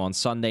game on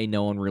Sunday.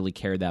 No one really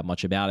cared that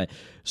much about it.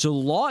 So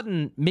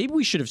Lawton, maybe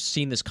we should have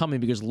seen this coming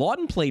because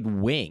Lawton played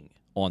wing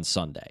on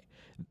Sunday.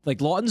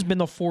 Like, Lawton's been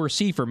the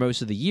 4C for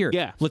most of the year.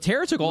 Yeah.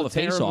 Laterra took all the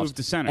Laterra faceoffs, moved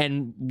to center.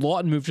 and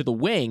Lawton moved to the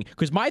wing.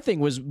 Because my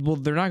thing was, well,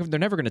 they're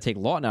never going to take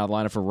Lawton out of the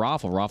lineup for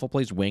Raffle. Raffle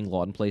plays wing,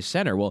 Lawton plays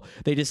center. Well,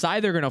 they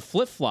decide they're going to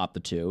flip flop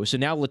the two. So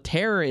now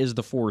Laterra is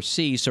the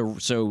 4C.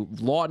 So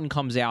Lawton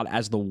comes out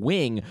as the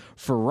wing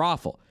for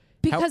Raffle.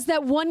 Because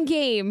that one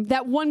game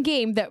that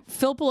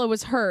Filppula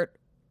was hurt,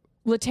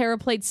 Laterra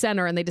played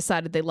center and they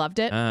decided they loved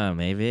it.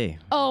 Maybe.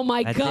 Oh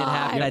my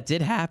God. That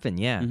did happen.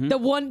 Yeah. The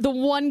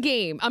one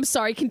game. I'm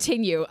sorry,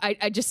 continue.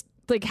 I just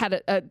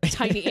had a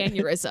tiny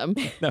aneurysm.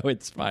 No,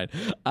 it's fine.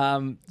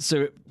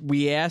 So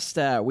we asked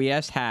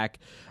Hack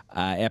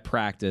after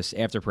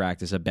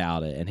practice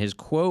about it, and his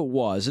quote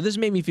was, and this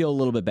made me feel a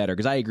little bit better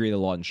because I agree that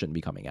Lawton shouldn't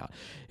be coming out.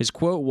 His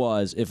quote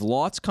was, "If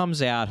Lawtz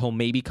comes out, he'll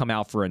maybe come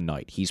out for a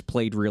night. He's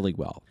played really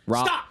well."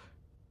 Stop!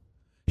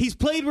 He's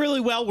played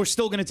really well. We're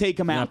still going to take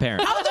him out.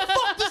 Apparently. How the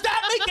fuck does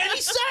that make any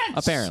sense?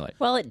 Apparently.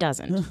 Well, it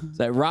doesn't.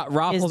 So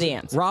Raffle's, Is the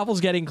answer.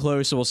 Raffle's getting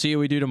close, so we'll see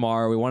what we do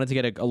tomorrow. We wanted to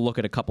get a look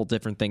at a couple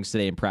different things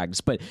today in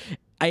practice, but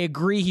I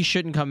agree he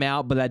shouldn't come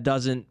out, but that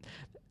doesn't...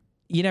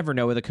 You never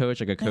know with a coach.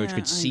 Like, a coach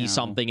could see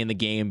something in the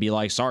game and be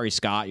like, "Sorry,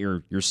 Scott,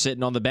 you're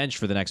sitting on the bench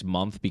for the next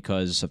month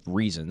because of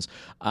reasons."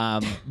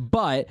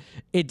 But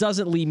it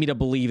doesn't lead me to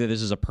believe that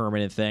this is a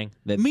permanent thing.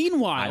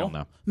 Meanwhile, I don't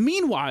know.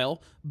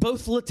 Meanwhile,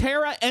 both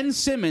Laterra and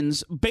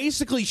Simmons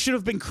basically should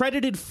have been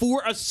credited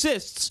for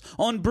assists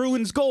on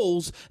Bruins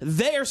goals.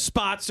 Their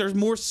spots are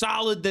more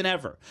solid than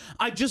ever.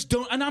 I just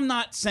don't, and I'm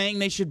not saying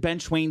they should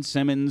bench Wayne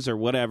Simmons or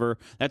whatever.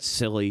 That's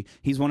silly.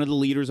 He's one of the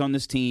leaders on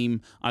this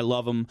team. I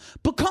love him.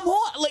 But come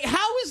on, like,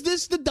 how is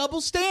this the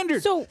double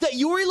standard? So- that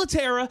Yuri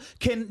Laterra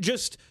can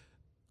just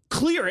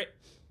clear it,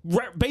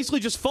 basically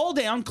just fall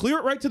down, clear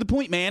it right to the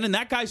point man, and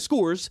that guy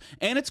scores,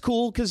 and it's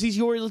cool because he's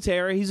Yuri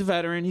Laterra, he's a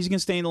veteran, he's going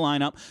to stay in the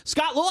lineup.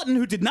 Scott Lawton,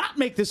 who did not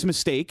make this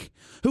mistake,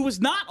 who was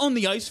not on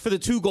the ice for the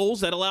 2 goals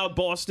that allowed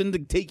Boston to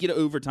take you to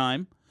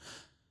overtime,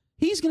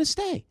 he's going to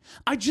stay.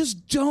 I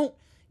just don't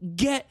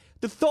get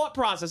the thought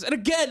process. And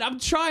again, I'm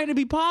trying to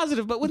be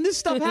positive, but when this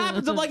stuff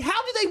happens, I'm like, how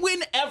do they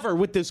win ever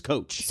with this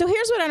coach? So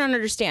here's what I don't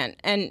understand.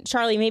 And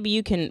Charlie, maybe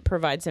you can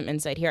provide some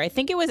insight here. I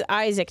think it was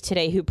Isaac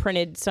today who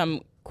printed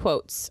some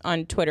quotes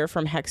on Twitter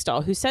from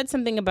Hextall, who said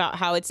something about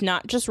how it's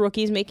not just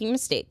rookies making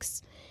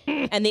mistakes.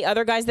 And the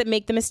other guys that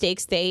make the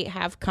mistakes, they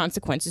have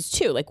consequences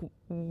too. Like,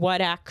 what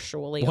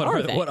actually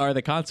are they? What are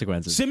the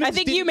consequences? Simmons I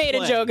think you didn't made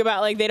play. a joke about,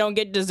 like, they don't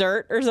get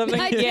dessert or something.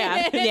 I did.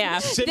 Yeah.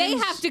 They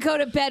have to go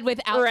to bed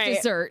without Right.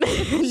 dessert.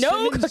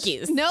 No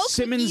cookies. No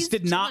Simmons cookies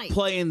did not tonight.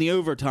 play in the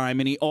overtime,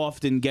 and he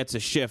often gets a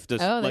shift,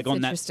 that's like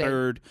on that interesting.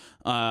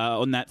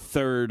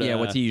 third. Yeah,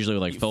 what's he usually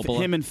like? Filppula?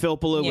 Him and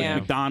Filppula Yeah.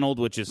 with McDonald,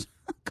 which is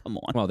come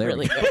on. Well, there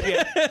Really we go.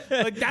 good.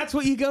 Like, that's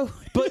what you go.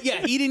 But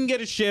yeah, he didn't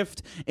get a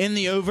shift in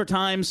the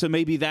overtime, so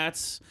maybe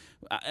that's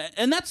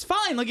and that's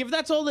fine. Like, if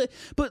that's all that.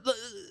 But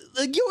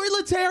like, Yuri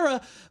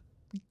Laterra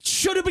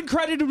should have been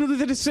credited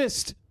with an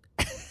assist.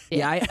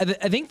 Yeah, I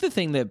think the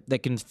thing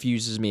that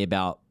confuses me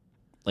about,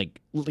 like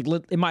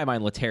in my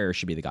mind, Laterra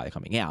should be the guy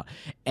coming out.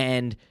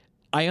 And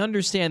I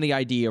understand the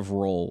idea of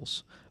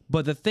roles.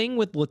 But the thing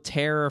with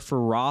Laterra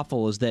for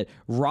Raffle is that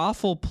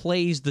Raffle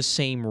plays the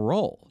same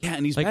role. Yeah,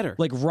 and he's like, better.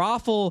 Like,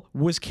 Raffle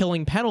was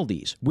killing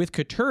penalties with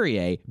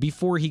Couturier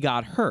before he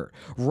got hurt.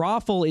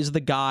 Raffle is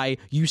the guy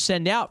you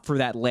send out for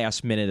that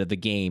last minute of the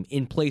game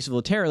in place of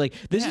Laterra. Like,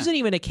 this isn't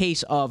even a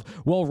case of,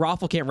 well,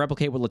 Raffle can't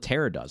replicate what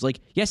Laterra does. Like,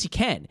 yes, he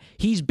can.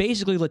 He's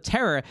basically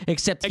Laterra,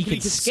 except he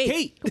can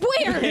skate.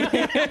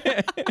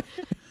 Weird.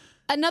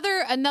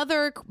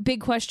 Another big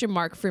question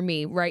mark for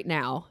me right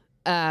now.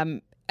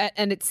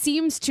 And it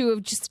seems to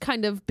have just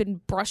kind of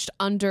been brushed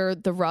under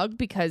the rug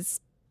because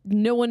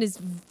no one is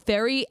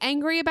very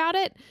angry about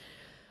it.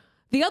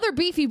 The other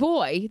beefy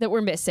boy that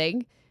we're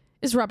missing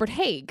is Robert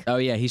Haig. Oh,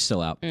 yeah, he's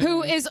still out.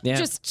 Who is Yeah.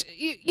 just,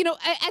 you know,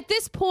 at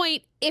this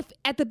point, if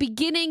at the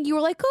beginning you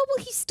were like, oh,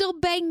 well, he's still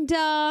banged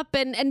up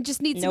and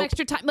just needs some Nope.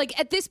 extra time. Like,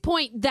 at this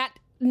point, that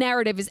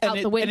narrative is out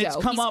the window. it's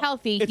come He's up-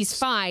 healthy. He's it's-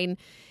 fine.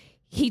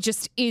 He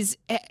just is.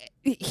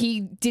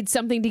 He did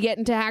something to get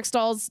into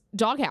Hackstall's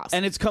doghouse.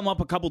 And it's come up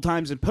a couple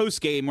times in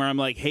post game where I'm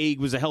like, Haig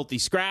was a healthy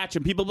scratch,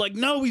 and people are like,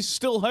 no, he's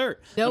still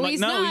hurt. No, I'm like,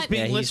 he's no, not. he's being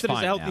Yeah, he's listed as a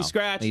fine healthy now.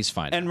 scratch. He's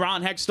fine And now.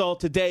 Ron Hextall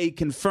today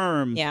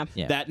confirmed Yeah.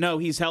 that no,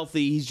 he's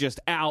healthy. He's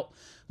just out.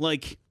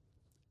 Like,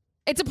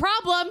 it's a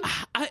problem.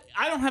 I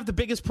don't have the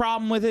biggest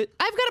problem with it.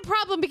 I've got a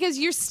problem because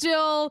you're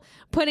still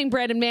putting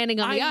Brandon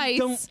Manning on the I ice.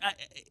 don't.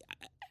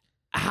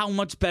 how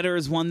much better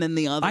is one than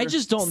the other? I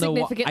just don't know. I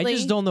Significantly?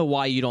 just don't know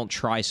why you don't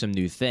try some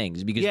new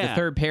things, because the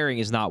third pairing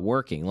is not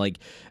working. Like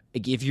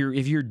if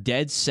you're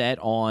dead set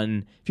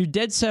on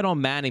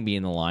Manning being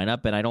in the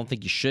lineup, and I don't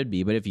think you should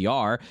be, but if you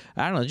are,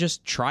 I don't know,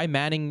 just try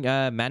Manning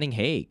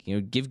Haig.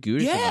 Give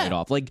Gudas a night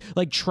off. Like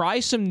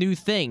try some new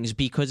things,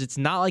 because it's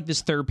not like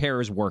this third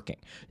pair is working.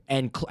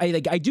 And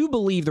I do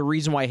believe the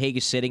reason why Haig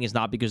is sitting is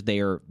not because they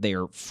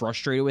are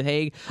frustrated with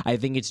Haig. I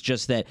think it's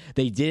just that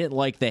they didn't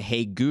like the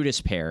Haig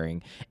Gudas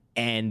pairing.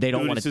 And they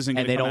don't want to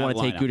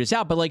take Gudas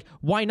out, but like,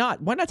 why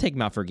not? Why not take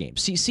him out for a game?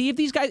 See if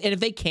these guys, and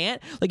if they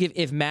can't, like,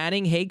 if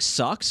Manning Haig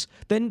sucks,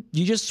 then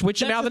you just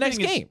switch him out the next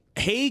game.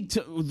 Haig,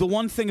 the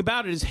one thing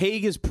about it is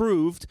Haig has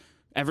proved.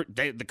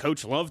 The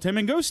coach loved him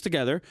and Ghost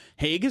together.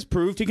 Haig has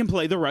proved he can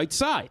play the right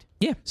side.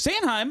 Yeah.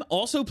 Sanheim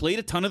also played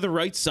a ton of the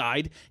right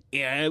side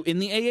in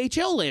the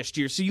AHL last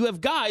year. So you have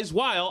guys,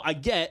 while I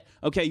get,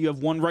 okay, you have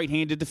one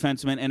right-handed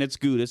defenseman, and it's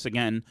Gudas,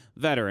 again,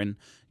 veteran.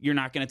 You're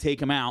not going to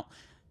take him out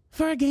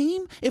for a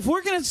game? If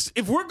we're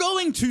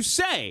going to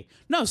say,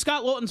 no,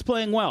 Scott Lawton's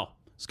playing well,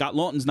 Scott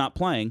Lawton's not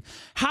playing,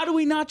 how do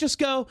we not just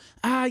go,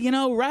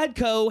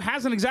 Radko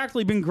hasn't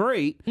exactly been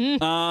great.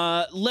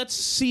 Let's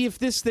see if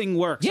this thing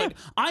works. Yeah. Like,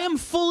 I am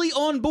fully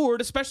on board,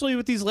 especially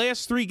with these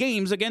last 3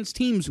 games against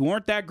teams who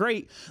aren't that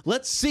great.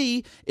 Let's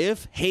see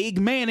if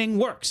Haig Manning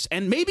works.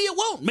 And maybe it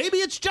won't. Maybe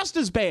it's just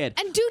as bad.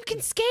 And dude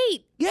can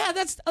skate. Yeah,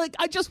 that's like,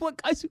 I just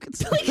want guys who can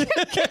skate. Like,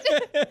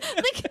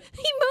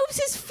 he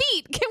moves his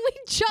feet. Can we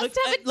just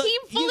have a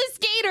team full of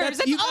skaters?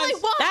 That's all I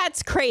want.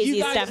 That's crazy,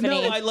 You guys Stephanie.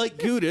 know I like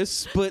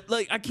Gudas, but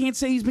like I can't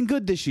say he's been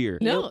good this year.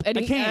 No, Nope, and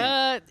I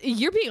can't.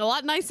 you're being a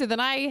lot nicer than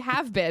I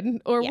have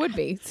been or would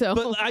be. So,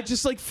 But I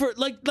just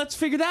let's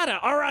figure that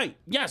out. All right,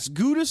 yes,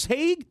 Gudas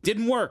Haig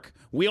didn't work.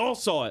 We all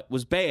saw it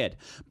was bad.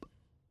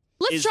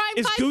 let's try and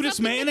Is find Gudas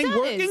something that Manning does.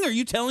 working? Are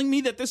you telling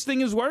me that this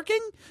thing is working?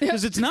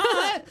 Because it's not.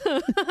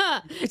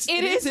 It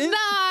is isn't.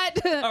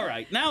 not. All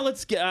right, now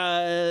let's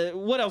get.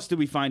 What else did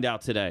we find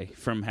out today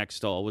from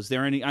Hextall? Was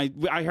there any?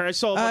 I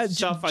saw a bunch of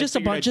stuff. Just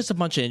a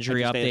bunch of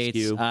injury I'd just ask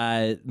you.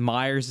 updates.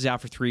 Myers is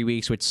out for 3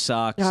 weeks, which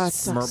sucks. Oh, it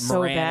sucks so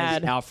Moran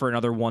bad. is out for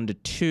another 1 to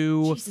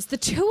 2. Jesus, the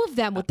two of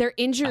them with their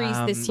injuries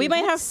this year. We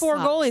might that have 4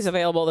 sucks. goalies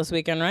available this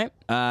weekend, right?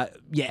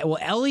 Yeah, well,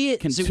 Elliott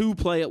Can 2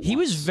 play at once? He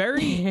was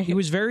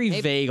very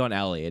vague on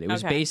Elliott. It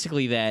was Okay.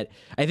 basically that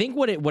I think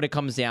what it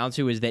comes down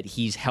to is that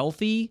he's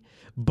healthy,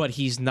 but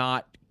he's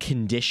not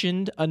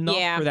conditioned enough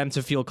Yeah. for them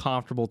to feel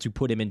comfortable to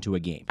put him into a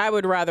game. I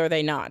would rather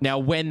they not. Now,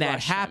 when that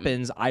rush him.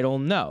 happens, I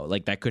don't know.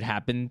 Like, that could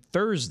happen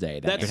Thursday.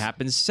 That could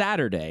happen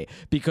Saturday.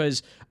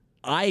 Because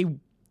I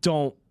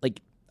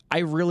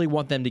really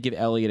want them to give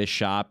Elliott a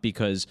shot,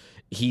 because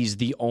he's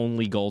the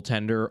only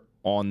goaltender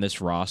on this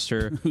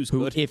roster Who's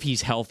good. if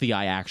he's healthy,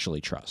 I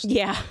actually trust.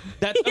 Yeah.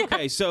 That's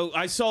okay. So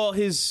I saw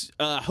his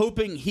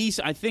hoping.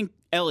 I think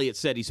Elliott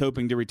said he's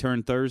hoping to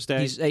return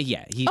Thursday. He's Oh,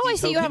 I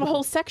see. You have a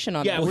whole section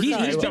on Yeah, that. we're he's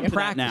jumping been to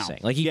that now. practicing.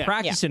 Like, he Yeah.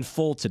 practiced in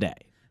full today.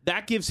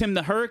 That gives him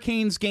the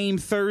Hurricanes game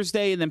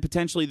Thursday, and then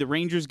potentially the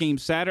Rangers game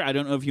Saturday. I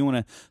don't know if you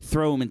want to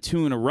throw him in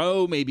 2 in a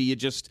row. Maybe you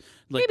just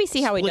Maybe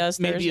see how he does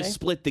Maybe you Thursday.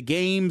 split the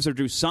games or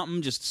do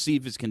something just to see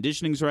if his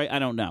conditioning's right. I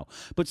don't know.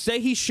 But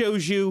say he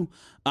shows you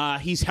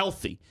he's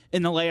healthy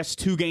in the last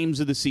 2 games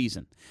of the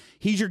season.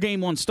 He's your game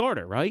 1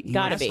 starter, right? He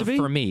Gotta has be. to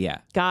For me, yeah.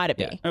 Gotta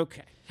be. Yeah.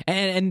 Okay.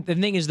 And the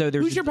thing is, though,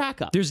 Who's your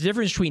backup? There's a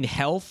difference between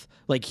health.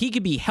 Like, he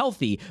could be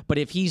healthy, but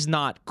if he's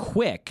not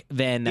quick,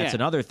 then that's Yeah.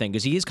 another thing,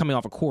 because he is coming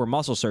off a core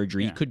muscle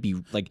surgery. He could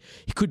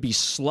be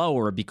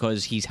slower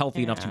because he's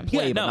healthy enough to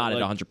play, Yeah, but no, not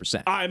like, at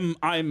 100%.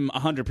 I'm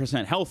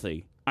 100%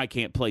 healthy. I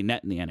can't play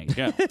net in the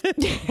NHL.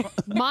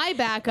 My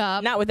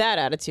backup. Not with that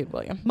attitude,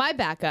 William. My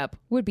backup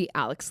would be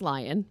Alex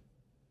Lyon.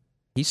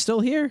 He's still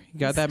here. He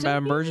got that Still here.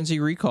 emergency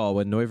recall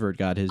when Neuvert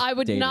got his I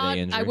would day-to-day not.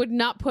 injury. I would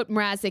not put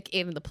Mrazek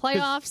in the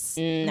playoffs.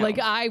 No. Like,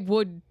 I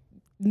would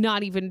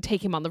not even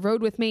take him on the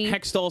road with me.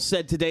 Hextall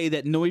said today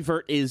that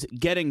Neuvert is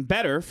getting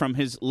better from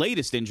his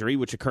latest injury,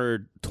 which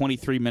occurred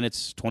 23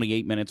 minutes,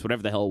 28 minutes,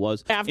 whatever the hell it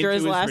was. After into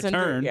his last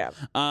return. injury,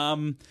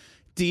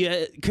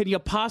 yeah. Can you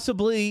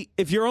possibly,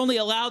 if you're only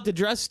allowed to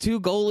dress 2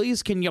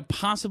 goalies, can you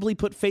possibly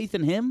put faith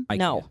in him?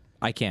 No.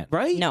 I can't.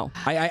 Right? No.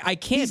 I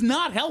can't. He's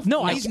not healthy.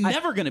 No, he's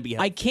never going to be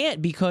healthy. I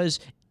can't, because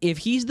if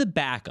he's the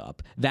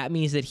backup, that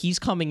means that he's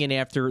coming in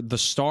after the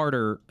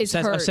starter Is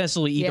hurt.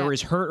 essentially either Yeah.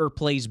 is hurt or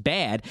plays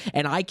bad,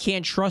 and I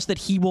can't trust that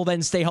he will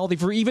then stay healthy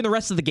for even the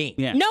rest of the game.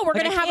 Yeah. No, we're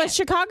Like, going I to have a can't.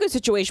 Chicago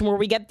situation where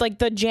we get like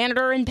the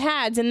janitor and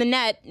pads in the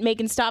net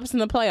making stops in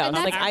the playoffs. And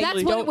Like, I that's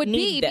don't what it would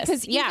need be, this.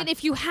 because yeah. even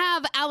if you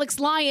have Alex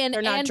Lyon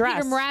They're not and dressed.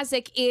 Peter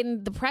Mrazek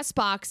in the press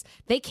box,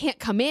 they can't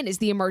come in as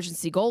the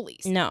emergency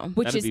goalies. No.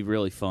 which That'd is be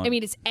really fun. I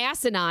mean, it's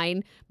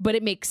asinine, but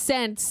it makes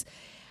sense.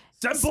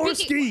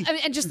 Zamborski! I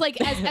mean, and just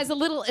like as a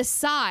little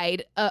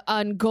aside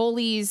on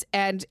goalies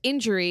and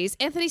injuries,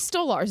 Anthony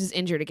Stolars is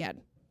injured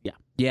again.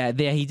 Yeah,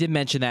 he did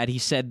mention that. He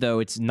said, though,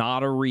 it's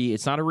not a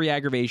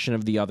re-aggravation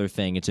of the other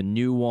thing. It's a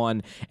new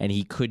one, and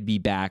he could be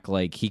back.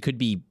 Like, he could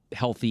be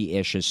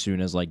healthy-ish as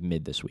soon as like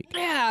mid this week.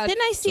 Yeah,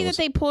 Didn't I see that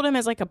they pulled him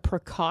as like a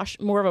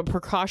more of a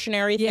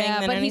precautionary thing? Yeah,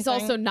 than but he's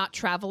anything? also not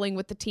traveling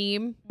with the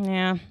team.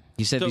 Yeah.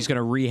 He said So- he's going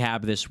to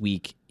rehab this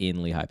week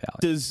in Lehigh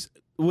Valley.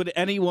 Would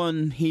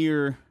anyone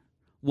here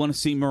want to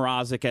see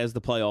Mrazek as the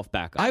playoff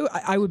backup?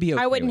 I would be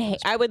okay I wouldn't. with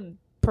this. I would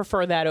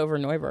prefer that over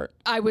Neuvert.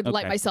 I would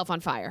light Okay. myself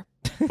on fire.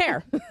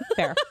 Fair.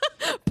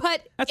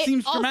 But that it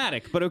seems al-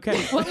 dramatic, but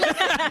okay.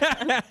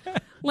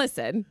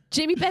 Listen,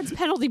 Jamie Benn's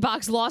penalty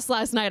box lost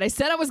last night. I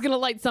said I was going to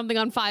light something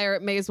on fire.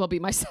 It may as well be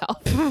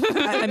myself.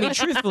 I mean,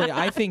 truthfully,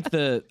 I think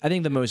the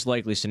most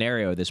likely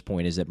scenario at this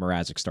point is that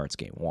Mrazek starts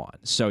game 1.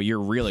 So you're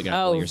really going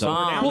to pull yourself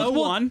Vaughn. Down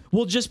 0-1.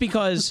 Well, just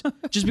because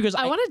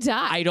I wanna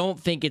die. I don't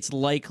think it's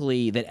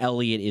likely that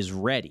Elliott is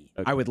ready.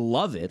 I would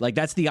love it. Like,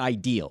 that's the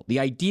ideal. The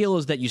ideal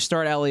is that you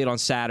start Elliott on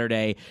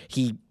Saturday.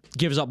 He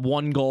gives up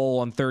 1 goal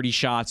on 30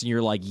 shots, and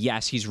you're like,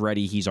 yes, he's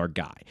ready. He's our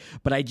guy.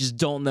 But I just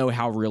don't know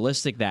how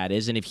realistic that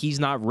is. And if he's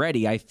not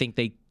ready, I think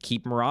they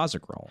keep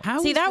Mrazek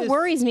rolling. See, that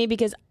worries me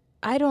because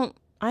I don't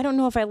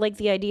know if I like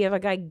the idea of a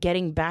guy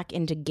getting back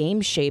into game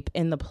shape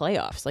in the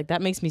playoffs. Like,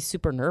 that makes me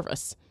super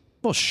nervous.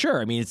 Well,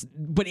 sure. I mean,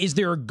 but is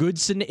there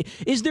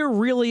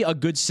really a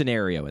good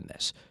scenario in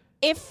this?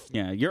 If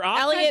Yeah, your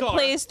options Elliott are-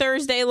 plays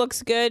Thursday,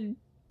 looks good.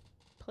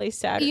 Plays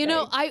Saturday. You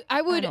know,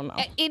 I would don't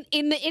know.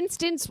 in the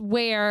instance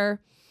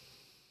where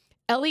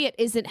Elliott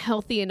isn't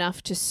healthy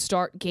enough to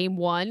start game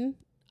 1,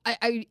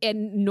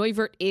 and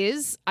Neuvert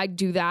is, I'd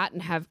do that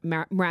and have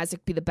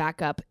Mrazek be the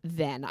backup.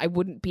 Then I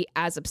wouldn't be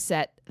as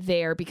upset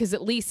there because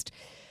at least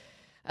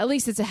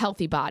it's a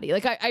healthy body.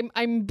 Like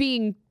I'm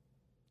being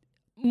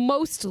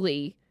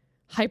mostly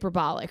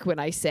hyperbolic when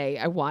I say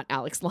I want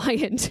Alex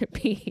Lyon to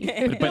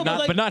be.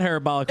 But not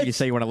parabolic when you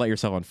say you want to let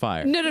yourself on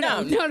fire. No.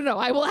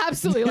 I will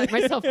absolutely light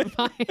myself on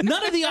fire.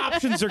 None of the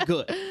options are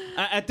good.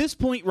 At this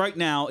point right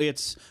now,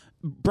 it's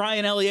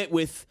Brian Elliott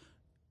with,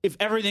 if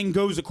everything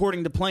goes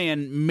according to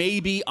plan,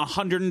 maybe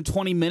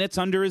 120 minutes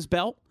under his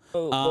belt.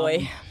 Oh,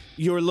 boy.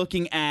 You're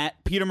looking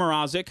at Peter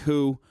Mrazek,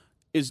 who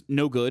is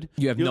no good.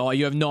 You have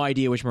no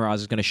idea which Mrazek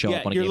is going to show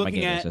up on a you're game by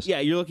looking game at basis.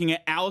 you're looking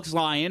at Alex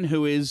Lyon,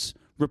 who is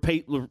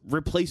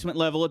replacement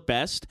level at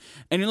best,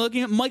 and you're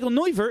looking at Michael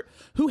Neuvert,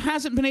 who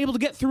hasn't been able to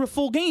get through a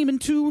full game in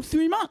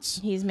 2-3 months.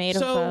 He's made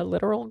of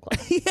literal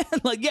glass.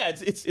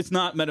 It's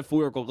not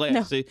metaphorical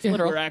glass. No,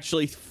 literal. We're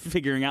actually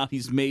figuring out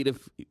he's made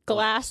of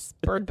Glass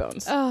bird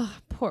bones. Oh,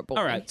 poor boy.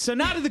 All right, so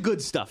now to the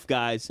good stuff,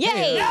 guys.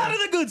 Yay! Now to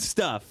the good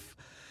stuff.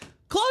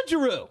 Claude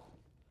Giroux.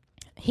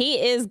 He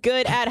is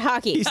good at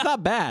hockey. He's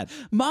not bad.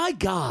 My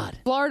God.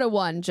 Florida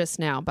won just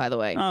now, by the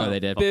way. Oh, they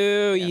did.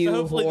 Boo, you So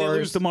hopefully they whores.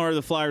 lose tomorrow.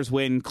 The Flyers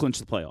win, clinch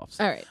the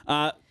playoffs. All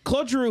right.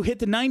 Claude Giroux hit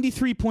the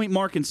 93-point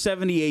mark in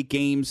 78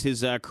 games.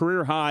 His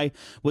career high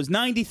was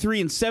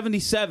 93 and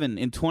 77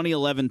 in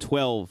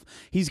 2011-12.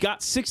 He's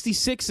got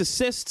 66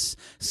 assists,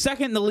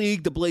 second in the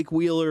league to Blake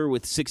Wheeler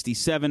with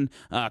 67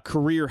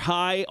 career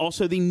high.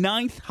 Also the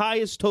 9th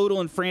highest total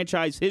in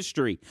franchise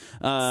history.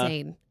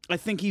 Insane. I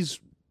think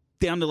he's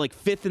down to like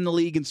 5th in the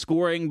league in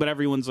scoring, but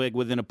everyone's like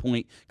within a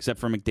point except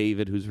for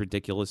McDavid, who's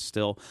ridiculous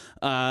still.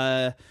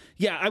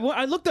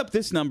 I looked up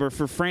this number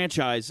for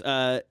franchise.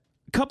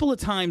 Couple of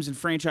times in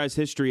franchise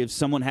history have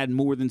someone had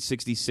more than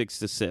 66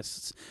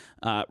 assists.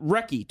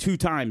 Recchi, 2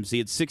 times. He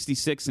had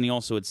 66, and he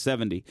also had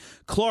 70.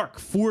 Clark,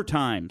 4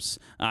 times.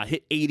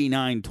 Hit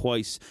 89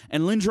 twice.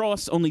 And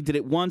Lindros only did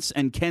it once,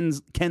 and Ken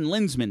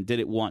Linsman did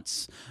it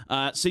once.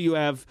 So you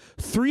have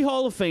 3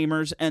 Hall of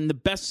Famers and the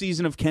best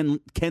season of Ken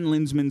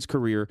Linsman's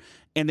career.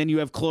 And then you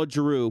have Claude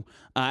Giroux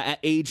at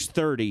age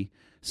 30.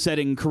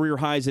 Setting career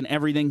highs in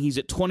everything. He's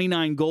at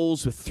 29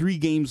 goals with 3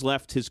 games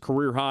left. His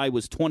career high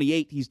was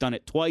 28. He's done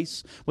it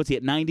twice. What's he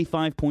at,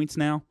 95 points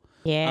now?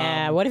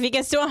 Yeah. What if he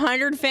gets to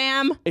 100,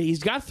 fam? He's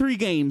got 3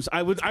 games.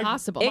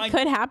 possible. It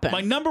could happen. My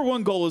number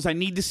one goal is I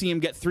need to see him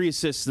get 3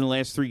 assists in the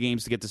last 3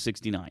 games to get to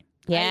 69.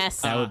 Yes.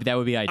 That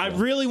would be ideal. I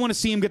really want to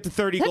see him get to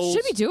 30 That goals.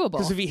 should be doable.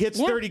 Because if he hits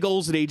 30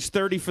 goals at age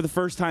 30 for the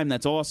first time,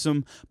 that's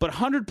awesome. But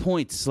 100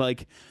 points,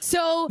 like,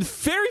 So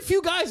very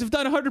few guys have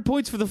done 100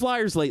 points for the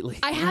Flyers lately.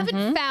 I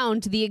haven't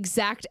found the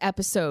exact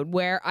episode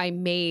where I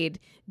made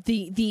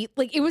the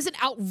like, it was an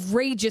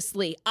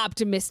outrageously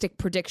optimistic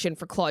prediction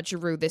for Claude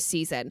Giroux this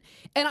season,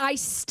 and I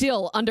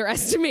still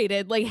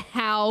underestimated like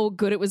how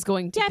good it was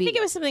going to Yeah, I be. think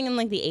it was something in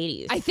like the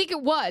 80s. I think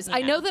it was.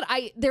 I know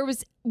that there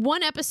was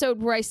one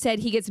episode where I said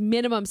he gets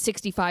minimum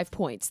 65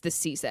 points this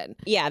season.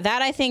 Yeah,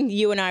 that I think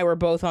you and I were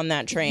both on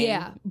that train.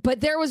 Yeah,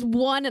 but there was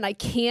one, and I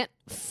can't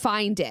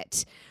find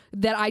it,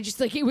 that I just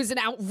like, it was an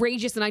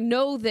outrageous, and I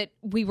know that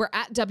we were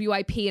at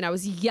WIP and I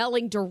was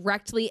yelling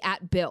directly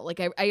at Bill. Like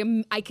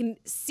I can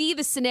see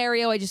the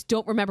scenario, I just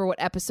don't remember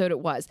what episode it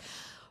was.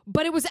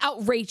 But it was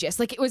outrageous.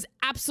 Like, it was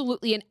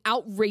absolutely an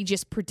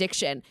outrageous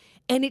prediction,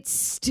 and it's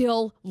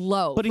still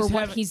low But for he's what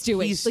having- he's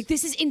doing. he's- Like,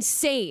 this is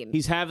insane.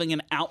 He's having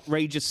an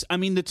outrageous. I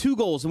mean, the 2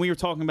 goals, and we were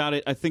talking about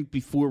it, I think,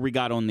 before we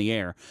got on the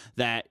air,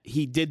 that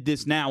he did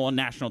this now on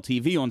national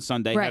TV on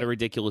Sunday, Right. had a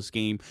ridiculous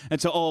game.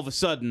 And so all of a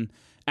sudden,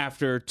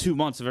 after 2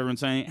 months of everyone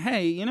saying,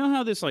 hey, you know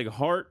how this like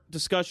Hart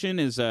discussion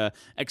is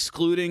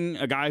excluding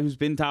a guy who's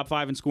been top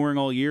 5 in scoring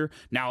all year?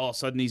 Now all of a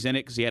sudden he's in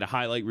it because he had a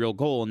highlight reel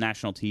goal on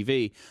national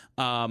TV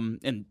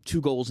and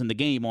 2 goals in the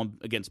game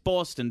against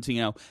Boston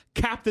to,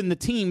 captain the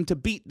team to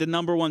beat the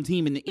number 1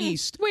 team in the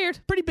East. Weird.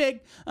 Pretty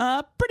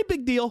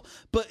big deal.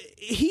 But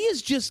he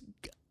is just...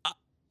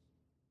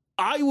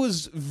 I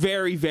was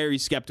very, very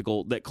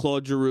skeptical that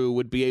Claude Giroux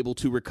would be able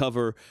to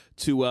recover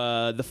to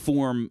the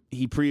form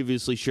he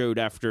previously showed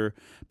after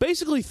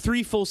basically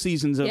 3 full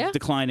seasons of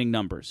declining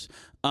numbers.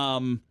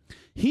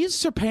 He is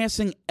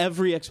surpassing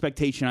every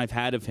expectation I've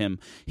had of him.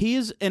 He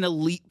is an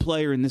elite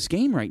player in this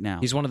game right now.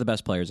 He's one of the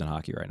best players in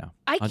hockey right now.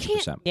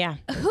 100%. Yeah.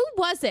 Who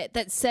was it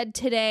that said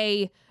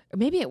today, or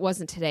maybe it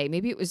wasn't today,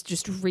 maybe it was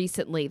just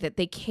recently, that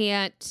they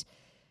can't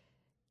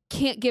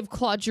give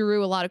Claude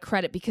Giroux a lot of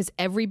credit because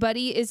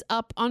everybody is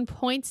up on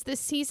points this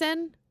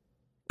season?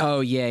 Oh,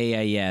 yeah.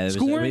 It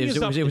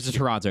was a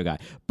Toronto guy.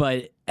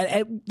 But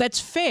that's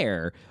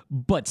fair,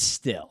 but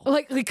still.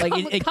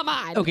 Come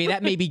on. Okay,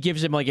 that maybe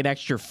gives him like an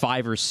extra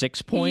 5 or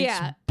 6 points,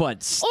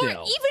 but still. Or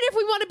even if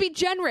we want to be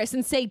generous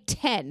and say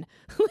 10.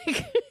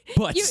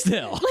 But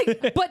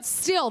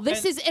still,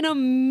 this is an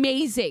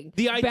amazing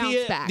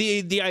bounce back.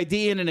 The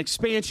idea in an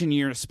expansion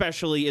year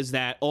especially is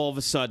that all of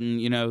a sudden,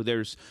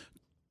 there's...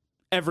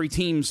 Every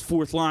team's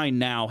 4th line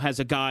now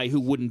has a guy who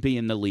wouldn't be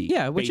in the league.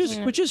 Yeah, which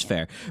is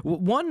fair.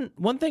 One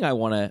thing I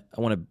want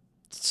to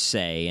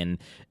say, and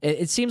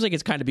it seems like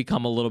it's kind of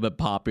become a little bit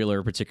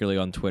popular, particularly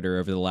on Twitter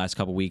over the last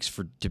couple of weeks,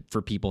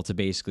 for people to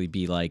basically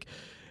be like,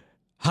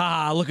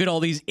 look at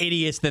all these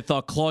idiots that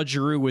thought Claude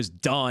Giroux was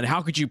done.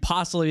 How could you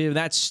possibly be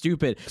that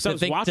stupid to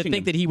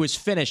think that he was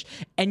finished?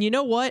 And you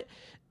know what?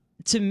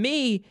 To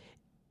me,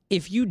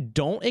 if you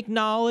don't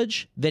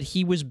acknowledge that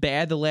he was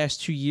bad the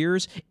last 2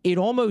 years, it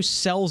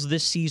almost sells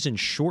this season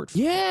short.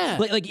 Yeah.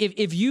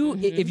 If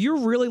you're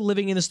really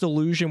living in this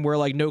delusion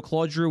where no,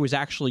 Claude Giroux was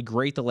actually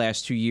great the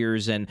last 2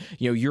 years, and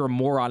you're a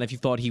moron if you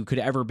thought he could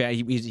ever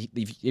be,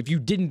 if you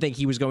didn't think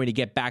he was going to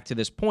get back to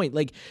this point,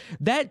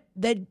 that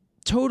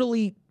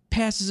totally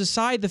passes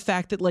aside the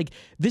fact that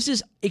this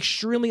is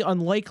extremely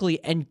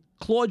unlikely, and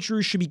Claude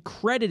Giroux should be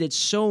credited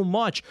so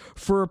much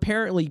for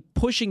apparently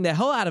pushing the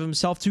hell out of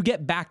himself to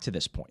get back to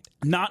this point.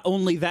 Not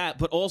only that,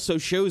 but also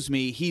shows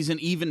me he's an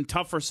even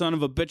tougher son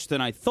of a bitch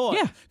than I thought.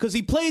 Yeah. Because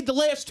he played the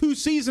last 2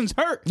 seasons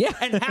hurt. Yeah.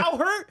 And how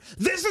hurt?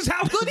 This is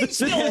how good he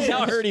still is. This is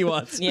how hurt he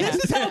was. Yeah.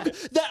 This is how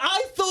that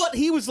I thought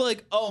he was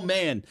oh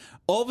man,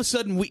 all of a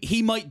sudden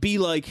he might be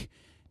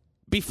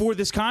before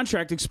this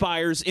contract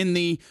expires in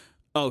the,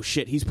 oh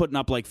shit, he's putting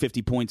up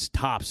 50 points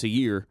tops a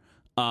year.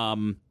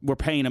 We're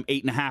paying him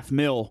 $8.5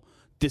 million.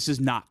 This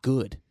is not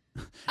good.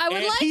 I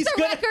would like the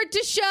record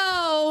to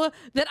show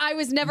that I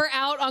was never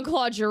out on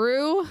Claude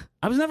Giroux.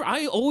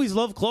 I always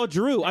loved Claude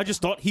Giroux. I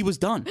just thought he was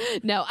done.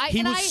 No,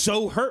 he was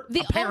so hurt,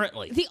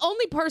 apparently. The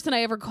only person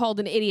I ever called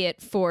an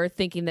idiot for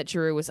thinking that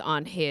Giroux was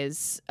on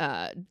his,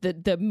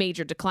 the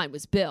major decline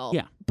was Bill.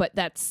 Yeah. But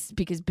that's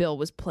because Bill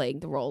was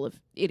playing the role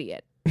of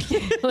idiot.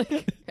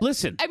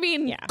 Listen, I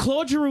mean,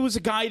 Claude Giroux was a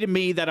guy to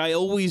me that I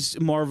always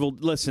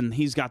marveled. Listen,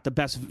 he's got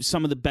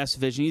some of the best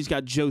vision. He's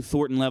got Joe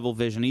Thornton level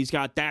vision. He's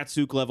got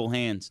Datsuk level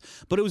hands.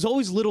 But it was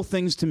always little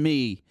things to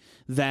me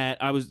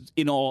that I was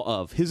in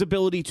awe of. His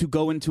ability to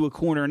go into a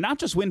corner and not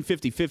just win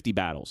 50-50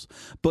 battles,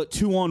 but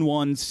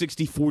 2-on-1,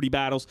 60-40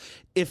 battles.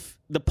 If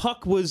the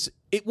puck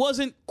it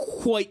wasn't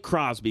quite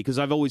Crosby, because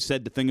I've always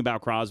said the thing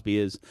about Crosby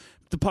is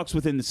the puck's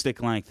within the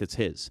stick length, it's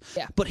his.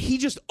 Yeah. But he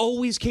just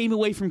always came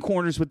away from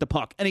corners with the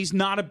puck, and he's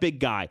not a big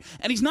guy,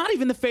 and he's not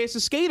even the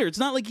fastest skater. It's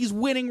not like he's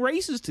winning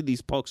races to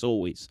these pucks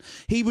always.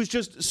 He was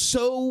just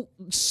so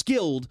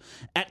skilled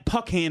at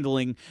puck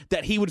handling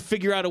that he would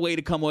figure out a way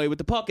to come away with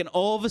the puck, and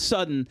all of a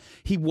sudden,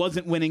 he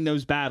wasn't winning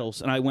those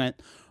battles, and I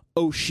went,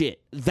 oh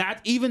shit,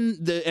 that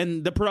even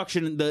the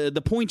production,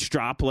 the points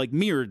drop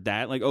mirrored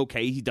that.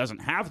 Okay, he doesn't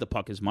have the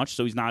puck as much,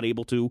 so he's not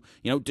able to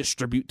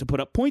distribute to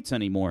put up points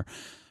anymore.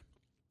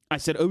 I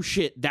said, oh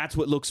shit, that's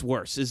what looks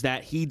worse, is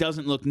that he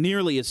doesn't look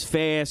nearly as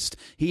fast.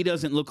 He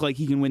doesn't look like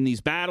he can win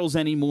these battles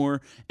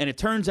anymore. And it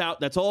turns out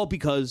that's all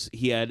because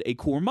he had a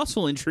core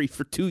muscle injury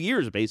for 2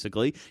 years,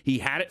 basically. He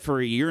had it for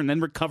a year and then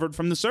recovered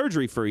from the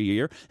surgery for a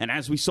year. And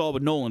as we saw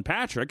with Nolan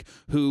Patrick,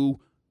 who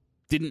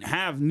didn't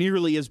have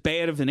nearly as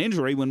bad of an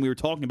injury when we were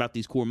talking about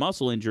these core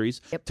muscle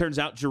injuries. Yep. Turns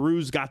out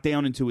Giroux's got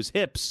down into his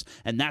hips,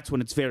 and that's when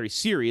it's very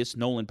serious.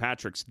 Nolan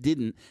Patrick's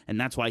didn't, and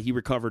that's why he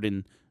recovered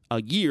in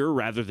a year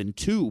rather than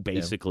 2,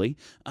 basically.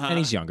 Yeah. And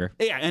he's younger.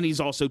 Yeah, and he's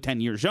also 10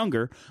 years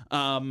younger.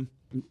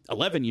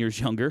 11 years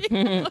younger.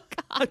 Oh,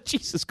 God,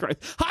 Jesus Christ.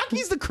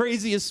 Hockey's the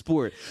craziest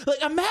sport.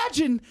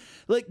 Imagine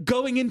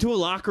going into a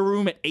locker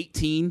room at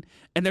 18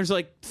 and there's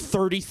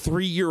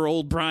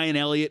 33-year-old Brian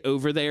Elliott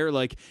over there.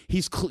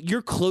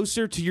 You're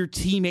closer to your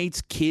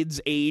teammates' kids'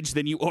 age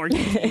than you are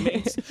your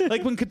teammates.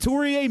 When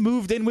Couturier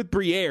moved in with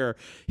Briere,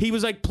 he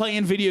was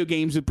playing video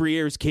games with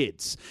Briere's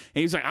kids.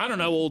 And he's I don't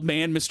know, old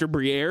man, Mr.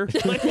 Briere.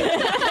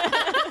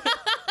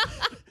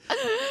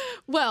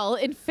 Well,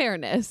 in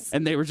fairness,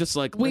 And they were just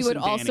like, we would "Listen,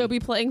 also Danny." be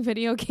playing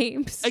video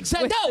games.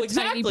 Exactly. with No, the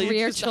tiny exactly.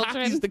 Briere It's just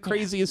children. hockey's the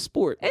craziest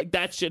sport. Like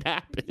that shit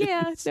happen.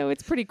 Yeah, so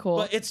it's pretty cool.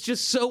 But it's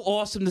just so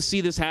awesome to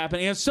see this happen.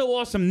 And it's so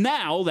awesome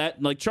now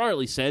that, like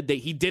Charlie said, that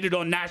he did it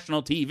on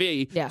national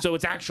TV. Yeah. So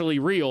it's actually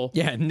real.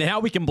 Yeah, now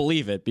we can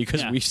believe it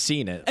because Yeah. we've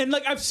seen it. And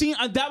like I've seen,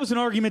 that was an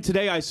argument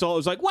today I saw. It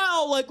was like,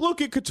 well, like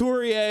look at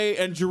Couturier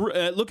and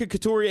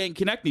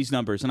Konechny's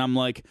numbers, and I'm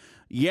like,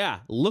 yeah,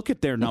 look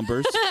at their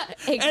numbers,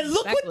 and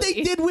look what they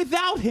Exactly. did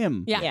without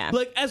him. Yeah. Yeah.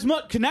 Like as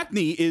much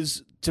Konechny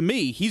is to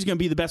me, he's going to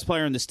be the best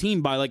player on this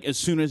team by like as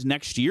soon as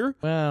next year.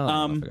 Well, I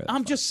don't know if I go that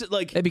I'm just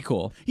like It'd be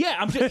cool.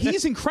 yeah,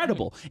 he's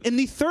incredible. In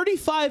the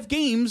 35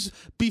 games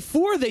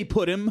before they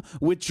put him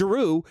with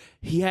Giroux,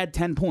 he had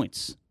 10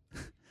 points.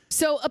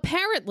 So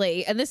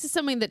apparently, and this is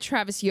something that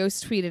Travis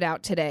Yost tweeted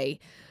out today,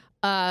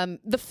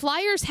 the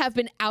Flyers have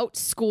been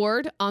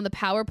outscored on the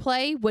power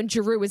play when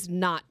Giroux is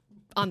not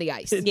on the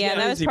ice. Yeah,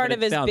 that was Crazy, part but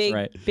of it his sounds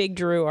right. big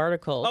Drew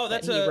article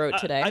that he wrote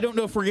today. I don't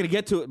know if we're going to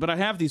get to it, but I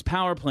have these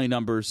power play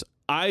numbers.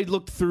 I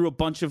looked through a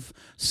bunch of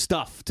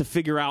stuff to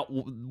figure out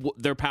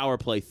their power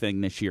play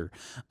thing this year.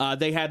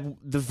 They had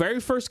the very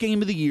first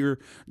game of the year,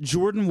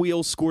 Jordan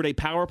Wheel scored a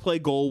power play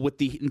goal with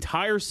the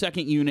entire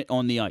second unit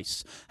on the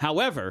ice.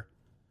 However,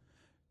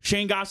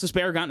 Shane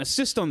Gostisbehere got an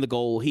assist on the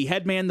goal. He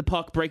headmanned the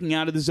puck, breaking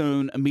out of the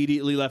zone,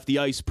 immediately left the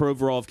ice.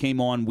 Provorov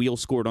came on. Wheel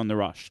scored on the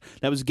rush.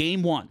 That was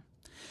game one.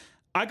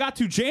 I got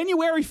to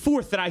January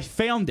 4th and I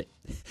found it.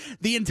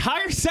 The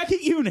entire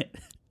second unit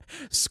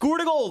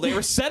scored a goal. They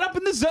were set up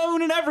in the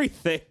zone and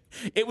everything.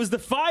 It was the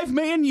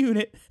 5-man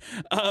unit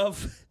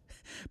of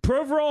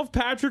Provorov,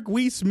 Patrick,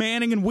 Weiss,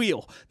 Manning, and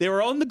Wheel. They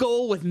were on the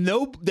goal with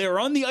they were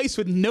on the ice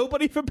with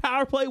nobody for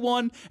power play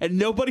one, and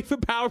nobody for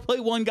power play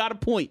one got a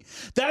point.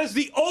 That is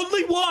the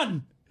only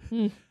one.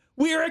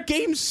 We are at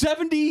game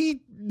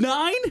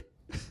 79.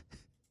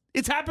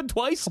 It's happened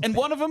twice, and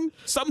one of them,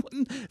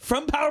 someone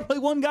from power play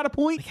one got a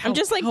point. I'm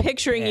just like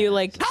picturing you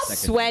like Second.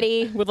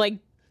 sweaty with like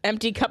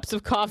empty cups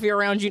of coffee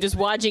around you, just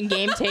watching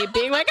game tape,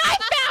 being like, "I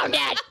found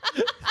it."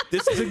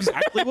 This is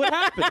exactly what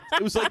happened.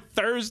 It was like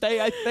Thursday,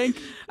 I think.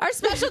 Our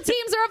special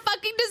teams are a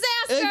fucking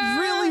disaster. They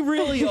really,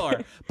 really are.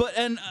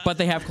 But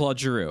they have Claude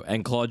Giroux,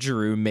 and Claude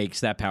Giroux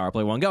makes that power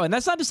play one go. And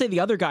that's not to say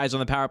the other guys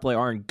on the power play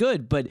aren't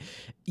good, but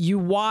you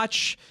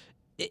watch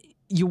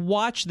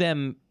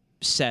them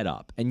set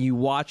up, and you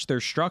watch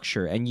their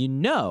structure, and you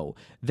know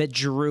that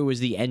Giroux is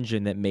the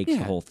engine that makes the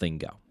whole thing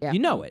go. Yeah. You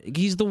know it.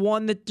 He's the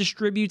one that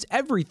distributes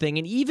everything,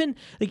 and even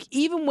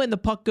when the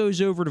puck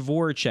goes over to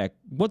Voracek,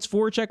 what's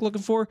Voracek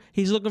looking for?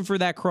 He's looking for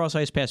that cross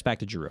ice pass back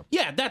to Giroux.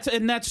 Yeah, that's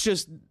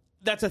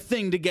a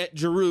thing to get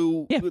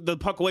Giroux, the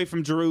puck away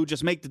from Giroux,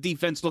 just make the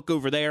defense look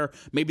over there.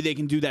 Maybe they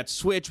can do that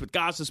switch with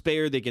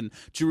Gostisbehere.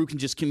 Giroux can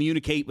just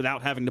communicate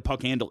without having the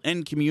puck handle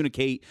and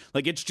communicate.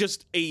 Like, it's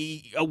just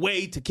a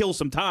way to kill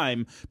some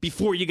time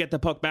before you get the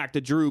puck back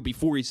to Giroux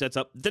before he sets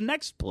up the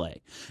next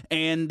play.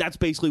 And that's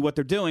basically what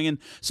they're doing. And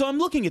so I'm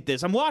looking at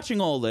this. I'm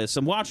watching all this.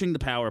 I'm watching the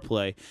power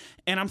play.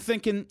 And I'm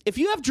thinking, if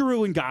you have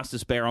Giroux and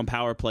Gostisbehere on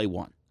power play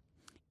one,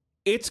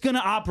 it's going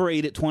to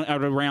operate at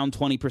around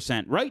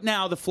 20%. Right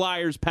now, the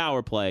Flyers'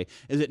 power play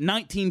is at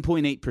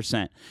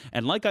 19.8%.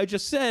 And like I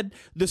just said,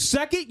 the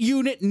second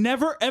unit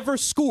never, ever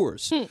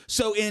scores.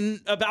 So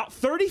in about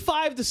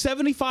 35 to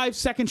 75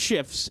 second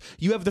shifts,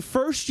 you have the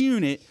first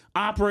unit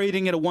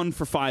operating at a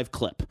 1-for-5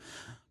 clip.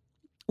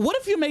 What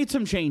if you made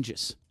some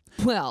changes?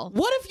 Well,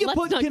 What if you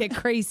let's not get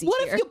crazy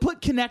What here. if you put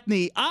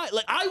Konechny? I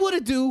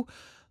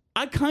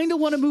kind of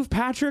want to move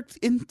Patrick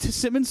into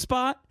Simmons'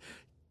 spot.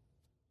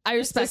 I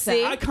respect to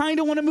see. that. I kind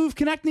of want to move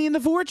Konechny in the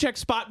Voracek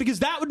spot because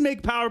that would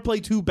make power play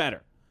 2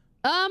 better.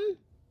 And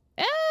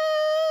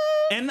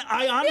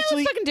I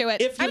honestly, let's fucking do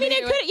it. If you I mean,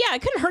 make,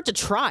 it couldn't hurt to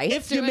try.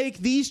 if you make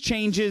these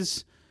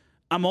changes,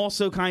 I'm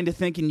also kind of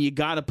thinking you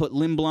got to put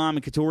Lindblom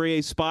in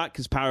Couturier's spot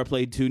because power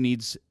play 2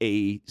 needs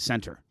a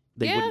center.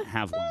 They Yeah. wouldn't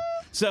have one.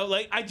 So,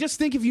 like, I just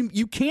think if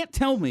you can't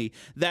tell me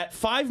that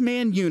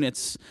 5-man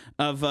units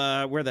of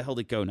where the hell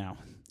did it go now?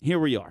 Here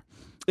we are.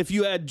 If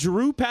you had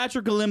Giroux,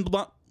 Patrick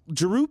Lindblom,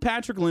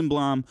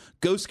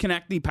 Ghost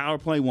Konechny, power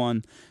play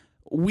 1,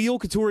 Wheel,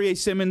 Couturier,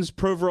 Simmons,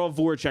 Provorov,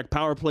 Voracek,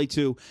 power play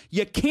 2.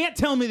 You can't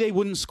tell me they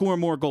wouldn't score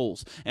more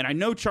goals. And I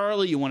know,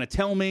 Charlie, you want to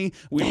tell me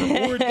we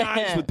reward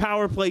guys with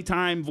power play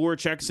time.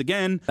 Voracek's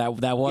again. That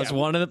was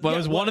one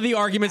of the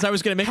arguments I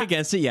was going to make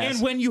against it. Yes.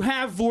 And when you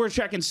have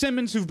Voracek and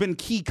Simmons, who've been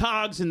key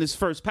cogs in this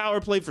first power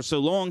play for so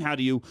long, how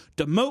do you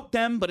demote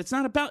them? But it's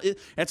not about it.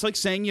 It's like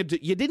saying you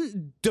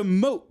didn't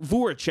demote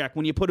Voracek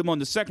when you put him on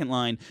the second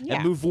line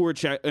and move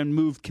Voracek and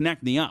move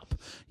Konechny up.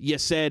 You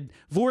said,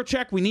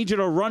 Voracek, we need you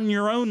to run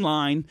your own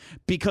line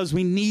because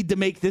we need to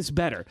make this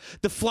better.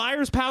 The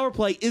Flyers' power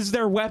play is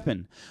their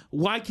weapon.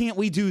 Why can't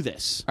we do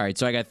this? All right,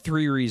 so I got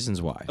 3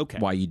 reasons why. Okay.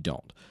 Why you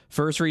don't.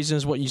 First reason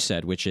is what you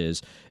said, which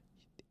is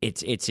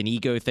it's an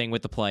ego thing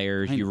with the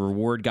players. You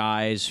reward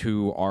guys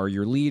who are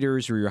your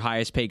leaders, who are your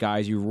highest paid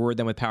guys. You reward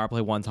them with power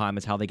play one time.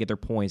 That's how they get their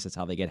points. That's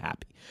how they get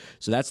happy.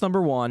 So that's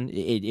number one.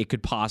 It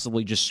could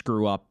possibly just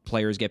screw up.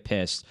 Players get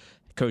pissed.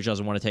 Coach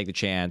doesn't want to take the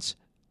chance.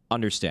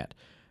 Understand.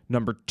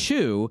 Number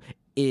 2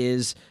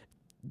 is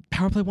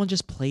power play 1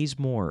 just plays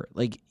more.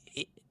 Like,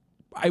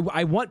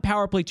 I want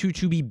power play 2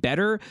 to be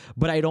better,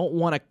 but I don't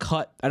want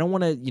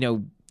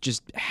to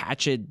just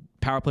hatchet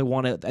power play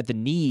 1 at the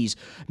knees.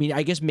 I mean,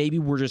 I guess maybe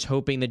we're just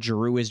hoping that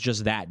Giroux is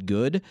just that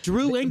good.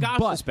 Giroux and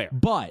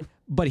Gostisbehere.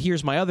 But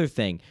here's my other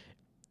thing.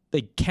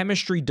 Like,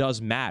 chemistry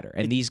does matter,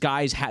 and these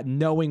guys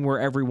knowing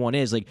where everyone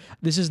is. Like,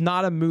 this is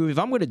not a move. If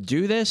I'm going to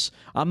do this,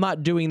 I'm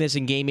not doing this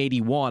in game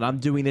 81. I'm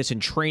doing this in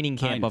training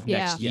camp of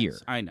next year.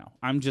 Yes, I know.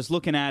 I'm just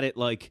looking at it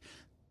like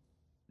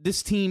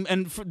this team,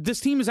 and this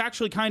team is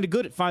actually kind of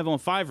good at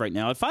 5-on-5 right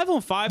now. At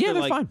 5-on-5,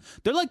 they're fine.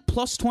 They're like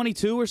plus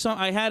 22 or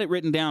something. I had it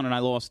written down and I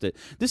lost it.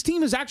 This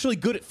team is actually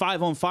good at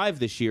 5-on-5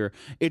 this year.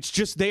 It's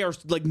just they are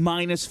like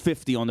minus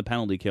 50 on the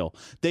penalty kill.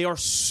 They are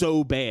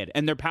so bad,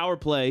 and their power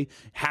play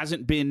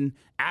hasn't been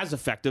as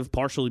effective,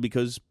 partially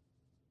because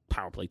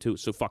power play 2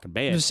 is so fucking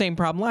bad. The same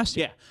problem last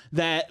year. Yeah,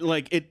 that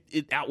like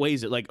it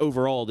outweighs it. Like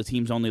overall, the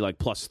team's only like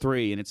plus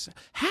 3, and it's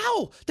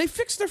how they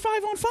fixed their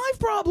 5-on-5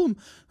 problem.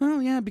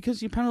 Well, yeah,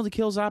 because your penalty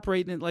kills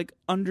operating at like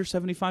under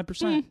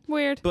 75%.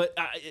 Weird. But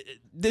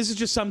this is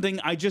just something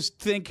I just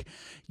think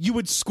you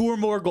would score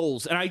more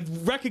goals, and I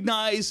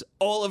recognize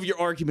all of your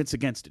arguments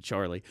against it,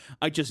 Charlie.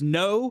 I just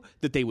know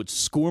that they would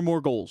score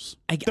more goals.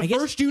 The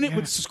first unit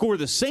would score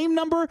the same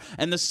number,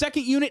 and the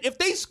second unit, if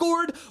they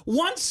scored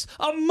once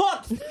a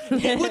month,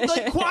 it would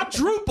like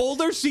quadruple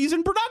their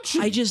season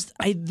production.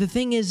 The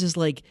thing is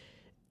like,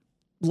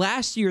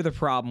 last year the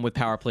problem with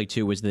power play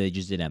 2 was that they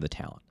just didn't have the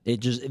talent.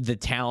 The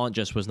talent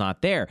just was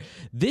not there.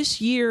 This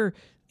year,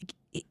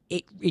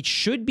 it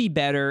should be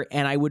better,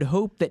 and I would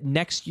hope that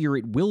next year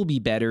it will be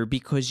better,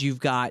 because you've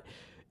got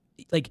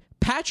like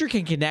Patrick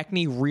and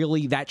Konechny.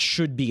 Really, that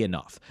should be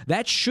enough.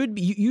 That should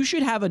be, you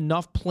should have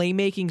enough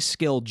playmaking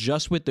skill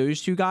just with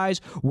those 2 guys,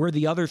 where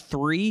the other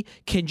 3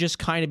 can just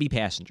kind of be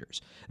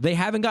passengers. They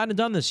haven't gotten it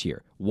done this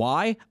year.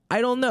 Why? I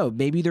don't know.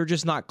 Maybe they're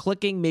just not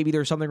clicking. Maybe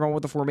there's something wrong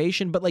with the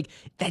formation, but like,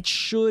 that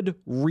should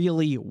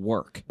really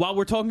work. While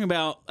we're talking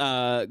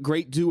about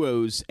great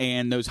duos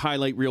and those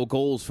highlight reel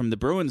goals from the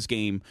Bruins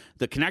game,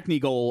 the Konechny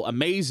goal,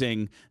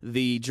 amazing.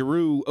 The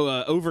Giroux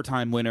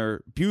overtime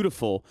winner,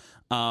 beautiful.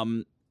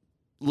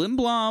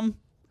 Lindblom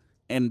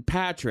and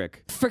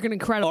Patrick Freaking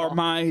incredible. are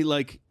my,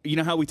 like, you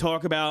know how we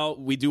talk about,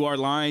 we do our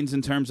lines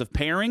in terms of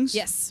pairings?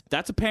 Yes.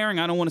 That's a pairing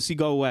I don't want to see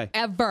go away.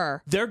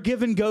 Ever. Their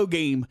give and go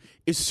game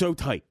is so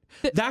tight.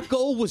 That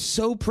goal was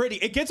so pretty.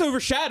 It gets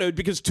overshadowed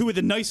because 2 of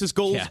the nicest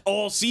goals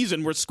all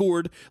season were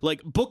scored,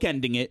 like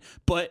bookending it.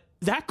 But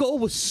that goal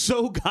was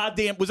so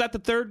goddamn. Was that the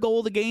 3rd goal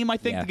of the game, I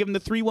think, to give them the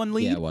 3-1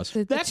 lead? Yeah, it was.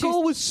 That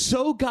goal was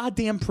so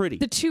goddamn pretty.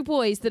 The 2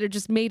 boys that are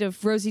just made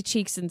of rosy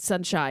cheeks and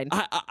sunshine.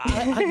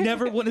 I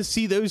never want to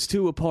see those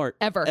 2 apart.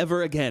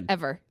 Ever again.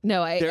 Ever.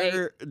 No,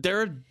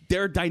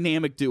 They're a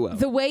dynamic duo.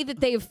 the way that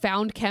they have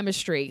found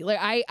chemistry. Like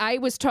I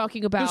was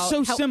talking about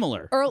They're so how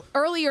similar.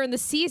 Earlier in the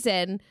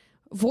season,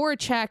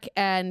 Voracek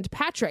and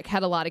Patrick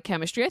had a lot of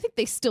chemistry. I think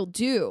they still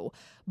do,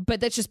 but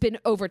that's just been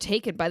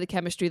overtaken by the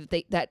chemistry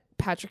that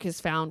Patrick has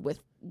found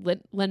with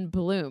Len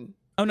Bloom.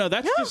 Oh, no,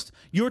 that's just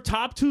your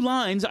top 2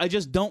 lines I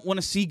just don't want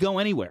to see go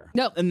anywhere.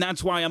 No. And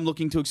that's why I'm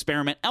looking to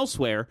experiment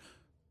elsewhere.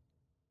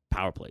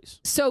 Power plays.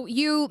 So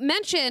you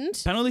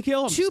mentioned Penalty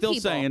kill, I'm 2 still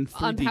people saying.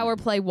 on power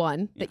play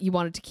 1 that you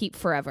wanted to keep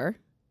forever.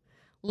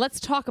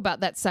 Let's talk about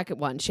that second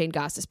one, Shane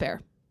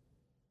Gostisbehere.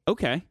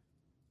 Okay.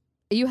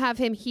 You have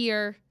him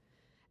here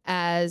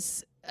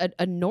as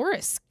a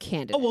Norris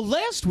candidate. Oh, well,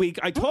 last week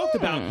I talked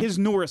about his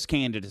Norris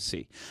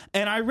candidacy.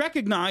 And I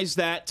recognize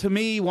that, to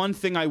me, one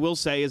thing I will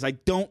say is I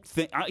don't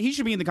think he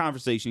should be in the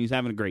conversation. He's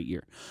having a great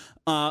year.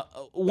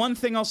 One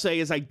thing I'll say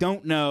is I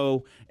don't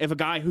know if a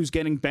guy who's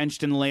getting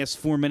benched in the last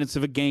 4 minutes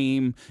of a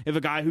game, if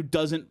a guy who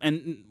doesn't,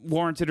 and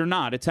warranted or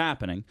not, it's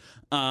happening,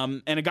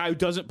 and a guy who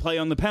doesn't play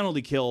on the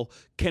penalty kill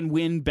can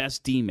win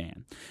best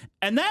D-man.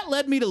 And that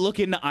led me to look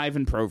into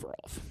Ivan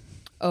Provorov.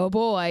 Oh,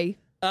 boy.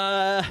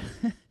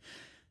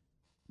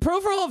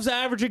 Provorov's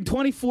averaging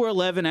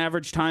 24-11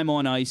 average time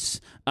on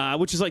ice,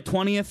 which is like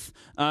 20th.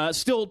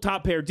 Still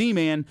top pair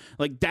D-man.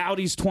 Like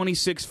Doughty's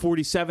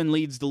 26-47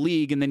 leads the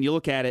league, and then you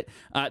look at it.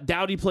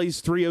 Doughty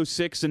plays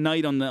 3:06 a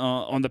night on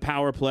the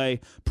power play.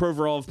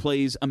 Provorov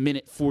plays a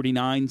minute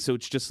 49, so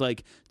it's just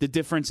like the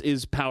difference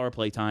is power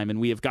play time,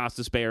 and we have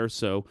Gostisbehere,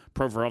 so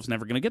Provorov's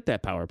never going to get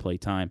that power play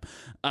time.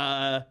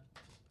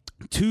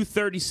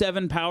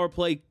 2:37 power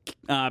play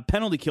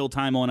penalty kill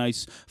time on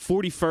ice,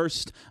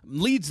 41st,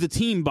 leads the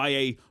team by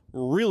a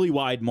really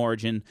wide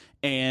margin,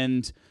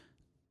 and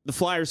the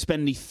Flyers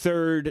spend the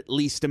 3rd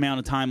least amount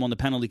of time on the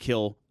penalty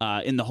kill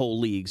in the whole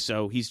league,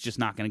 so he's just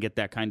not going to get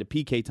that kind of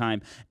PK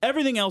time.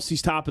 Everything else,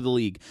 he's top of the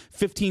league.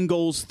 15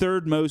 goals,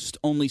 3rd most.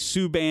 Only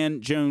Subban,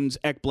 Jones,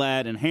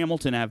 Ekblad, and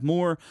Hamilton have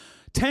more.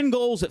 10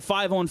 goals at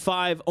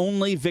 5-on-5.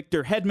 Only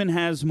Victor Hedman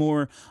has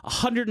more.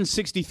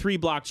 163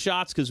 blocked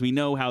shots, because we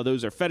know how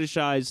those are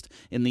fetishized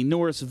in the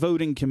Norris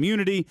voting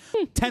community.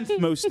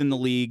 10th most in the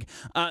league.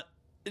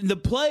 the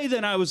play,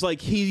 then I was like,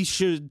 he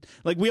should,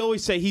 like we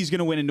always say, he's going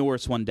to win in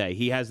Norris one day.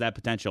 He has that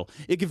potential.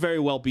 It could very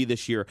well be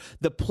this year.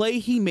 The play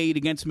he made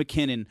against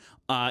McKinnon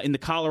in the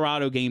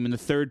Colorado game in the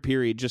third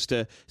period, just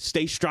to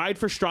stay stride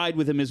for stride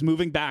with him, is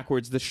moving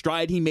backwards. The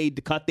stride he made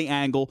to cut the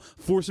angle,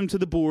 force him to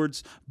the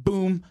boards,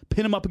 boom,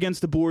 pin him up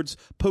against the boards,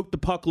 poke the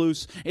puck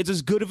loose. It's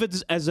as good of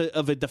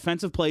a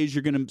defensive play as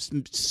you're going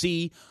to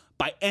see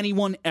by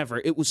anyone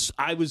ever.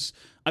 I was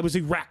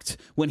erect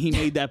when he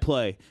made that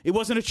play. It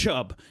wasn't a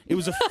chub. It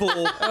was a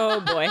full. Oh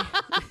boy.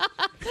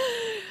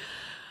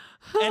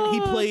 And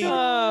he played.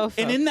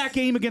 And in that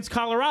game against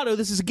Colorado,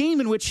 this is a game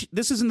in which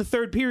this is in the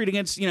third period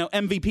against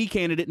MVP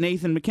candidate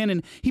Nathan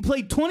McKinnon. He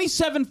played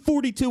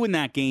 27-42 in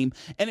that game,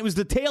 and it was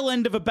the tail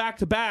end of a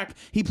back-to-back.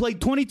 He played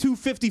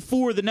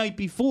 22-54 the night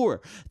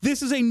before.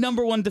 This is a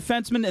number one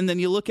defenseman, and then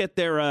you look at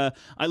their.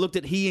 I looked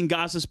at he and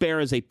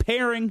Gostisbehere as a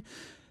pairing.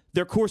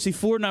 Their Corsi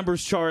 4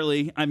 numbers,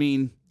 Charlie, I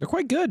mean... They're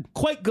quite good.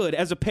 Quite good.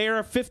 As a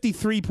pair,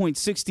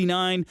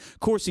 53.69.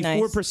 Corsi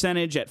 4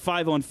 percentage at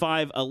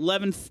 5-on-5,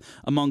 11th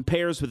among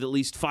pairs with at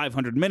least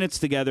 500 minutes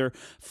together.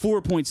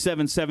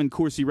 4.77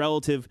 Corsi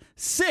relative,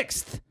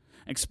 6th.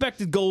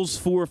 Expected goals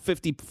for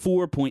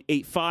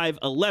 54.85,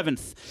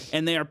 11th.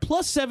 And they are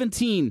plus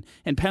 17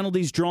 in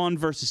penalties drawn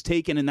versus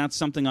taken, and that's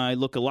something I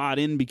look a lot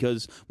in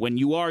because when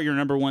you are your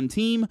number one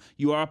team,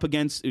 you are up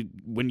against,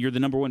 when you're the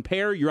number one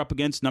pair, you're up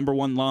against number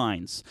one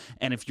lines.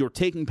 And if you're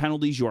taking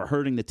penalties, you are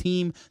hurting the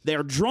team. They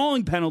are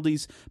drawing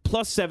penalties,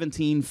 plus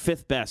 17,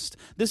 5th best.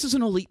 This is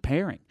an elite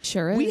pairing.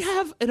 Sure is. We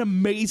have an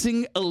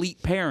amazing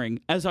elite pairing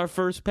as our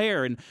first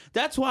pair, and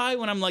that's why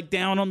when I'm like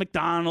down on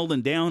McDonald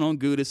and down on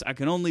Gudas, I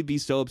can only be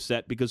so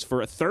upset because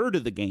for a third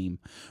of the game,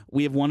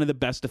 we have one of the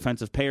best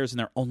defensive pairs, and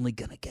they're only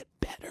going to get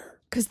better.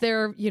 Because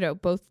they're,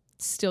 both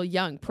still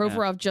young.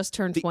 Provorov just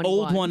turned 21. The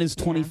old one is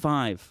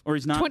 25, or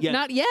he's not yet.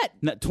 Not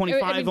yet.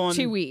 25 on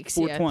 2 weeks,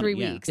 420,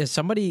 3 weeks. Yeah,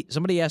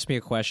 somebody asked me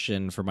a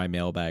question for my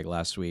mailbag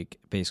last week,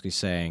 basically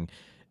saying,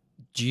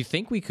 do you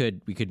think we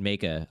could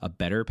make a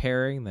better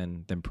pairing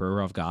than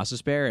Provorov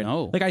Gostisbehere? And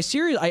No. like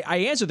I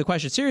answered the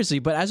question seriously,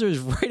 but as I was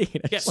writing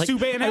it,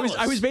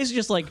 I was basically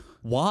just like,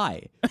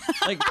 why?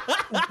 Like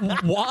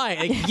why?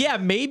 Like, yeah,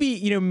 maybe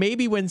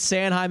when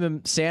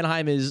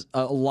Sanheim is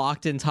a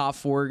locked in top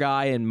 4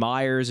 guy, and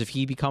Myers, if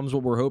he becomes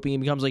what we're hoping he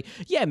becomes, like,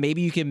 yeah,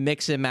 maybe you can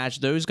mix and match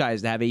those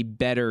guys to have a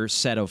better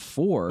set of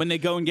 4. When they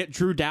go and get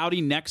Drew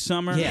Doughty next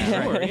summer.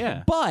 Yeah. Sure,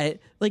 yeah. But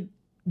like,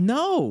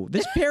 no,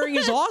 this pairing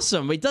is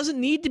awesome. It doesn't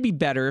need to be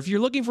better. If you're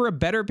looking for a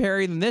better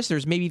pairing than this,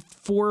 there's maybe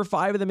 4 or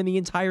 5 of them in the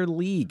entire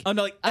league. Oh,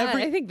 no, like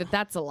I think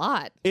that's a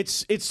lot.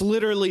 It's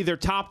literally their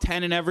top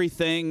 10 and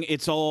everything.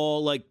 It's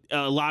all like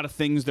a lot of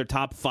things. They're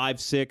top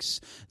 5,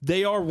 6.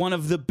 They are one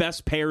of the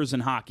best pairs in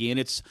hockey, and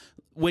it's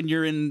when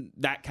you're in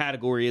that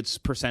category, it's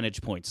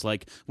percentage points.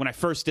 Like when I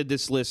first did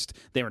this list,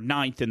 they were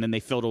 9th, and then they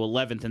fell to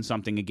 11th and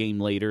something a game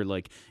later.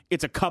 Like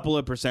it's a couple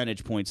of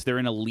percentage points. They're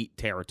in elite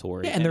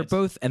territory. Yeah, and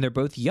they're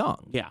both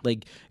young. Yeah,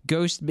 like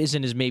Ghost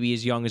isn't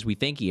as young as we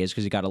think he is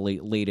because he got a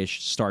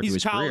late-ish start to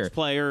his career. He's a college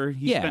player.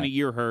 He's been a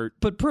year hurt.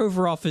 But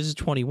Provorov is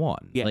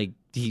 21. Yeah. Like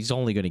he's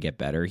only going to get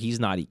better. He's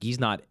not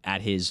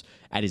at his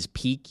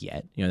peak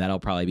yet. That'll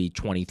probably be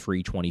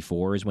 23,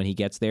 24 is when he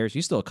gets there. So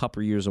he's still a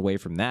couple years away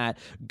from that.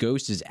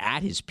 Ghost is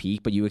at his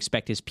peak, but you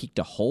expect his peak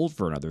to hold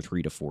for another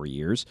 3 to 4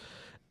 years.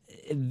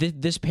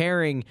 This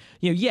pairing,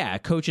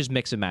 coaches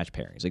mix and match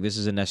pairings. Like this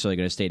isn't necessarily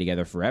going to stay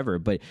together forever,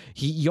 but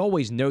you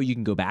always know you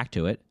can go back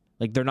to it.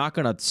 Like they're not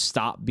going to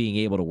stop being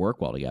able to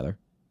work well together.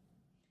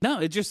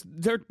 No,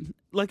 they're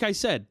like I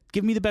said,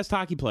 give me the best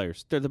hockey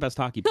players. They're the best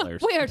hockey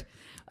players. Weird.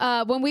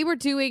 When we were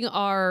doing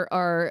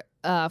our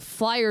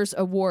Flyers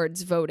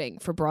Awards voting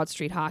for Broad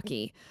Street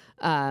Hockey,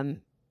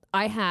 I'm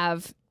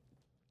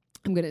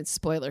going to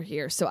spoiler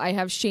here. So I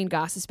have Shane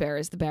Gostisbehere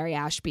as the Barry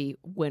Ashby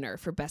winner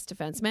for Best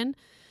Defenseman.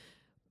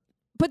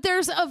 But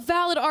there's a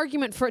valid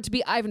argument for it to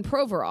be Ivan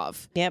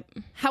Provorov. Yep.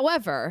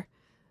 However,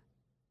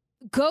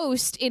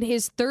 Ghost, in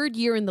his 3rd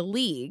year in the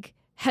league,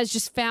 has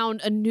just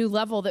found a new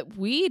level that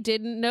we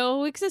didn't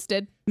know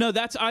existed. No,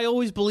 I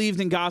always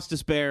believed in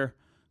Gostisbehere.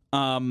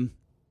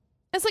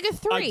 It's like a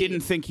 3. I didn't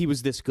think he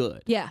was this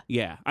good. Yeah.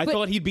 Yeah. I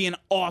thought he'd be an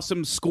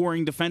awesome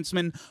scoring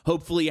defenseman.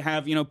 Hopefully you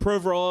have,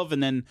 Provorov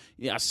and then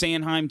a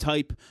Sanheim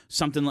type,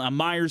 something like a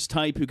Myers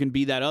type who can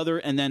be that other.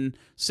 And then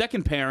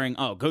second pairing,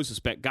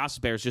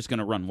 Gostisbehere is just going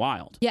to run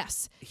wild.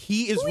 Yes.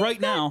 He is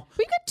now.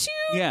 We've got 2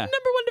 number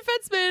 1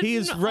 defensemen. He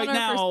is right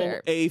now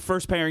a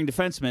first pairing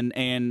defenseman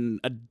and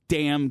a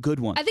damn good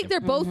one. I think they're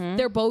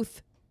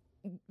both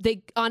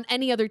they on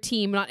any other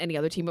team, not any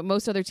other team, but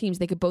most other teams,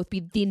 they could both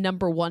be the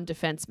number 1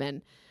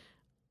 defenseman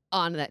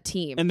on that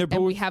team, and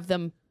we have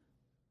them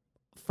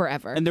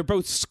forever. And they're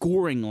both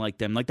scoring like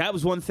them. Like that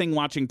was one thing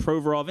watching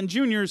Provorov in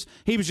juniors.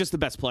 He was just the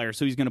best player,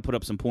 so he's going to put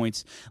up some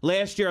points.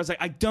 Last year, I was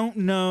like, I don't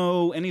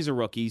know, and he's a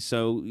rookie,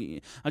 so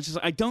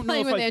I don't know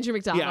Playing if with Andrew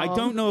McDonald. Yeah, I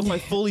don't know if I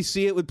fully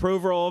see it with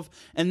Provorov.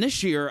 And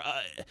this year,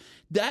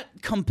 that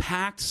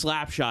compact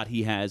slap shot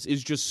he has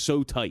is just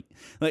so tight.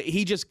 Like,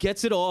 he just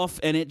gets it off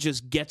and it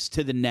just gets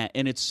to the net.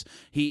 And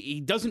he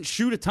doesn't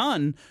shoot a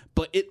ton,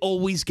 but it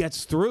always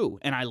gets through.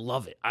 And I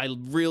love it. I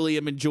really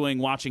am enjoying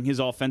watching his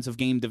offensive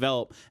game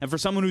develop. And for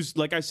someone who's,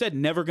 like I said,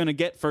 never going to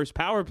get first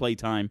power play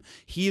time,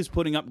 he is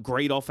putting up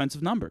great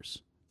offensive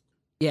numbers.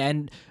 Yeah,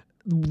 and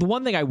the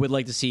one thing I would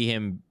like to see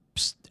him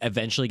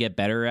eventually get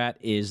better at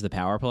is the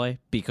power play,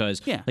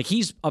 because like,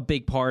 he's a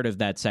big part of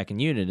that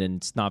second unit and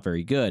it's not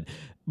very good.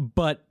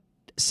 But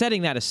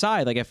setting that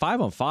aside, like, at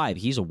 5-on-5,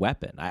 he's a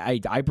weapon.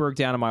 I broke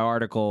down in my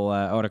article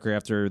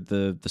after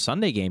the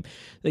Sunday game,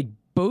 like,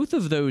 both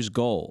of those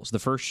goals, the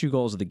first 2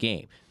 goals of the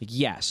game, like,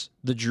 yes,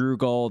 the Drew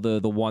goal,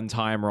 the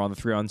one-timer on the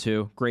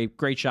 3-on-2,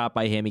 great shot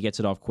by him. He gets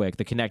it off quick.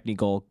 The Konechny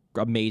goal,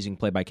 amazing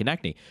play by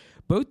Konechny.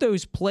 Both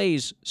those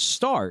plays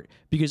start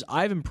because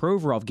Ivan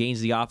Provorov gains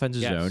the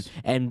offensive zone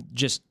and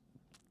just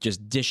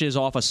dishes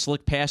off a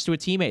slick pass to a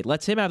teammate,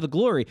 lets him have the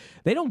glory.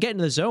 They don't get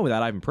into the zone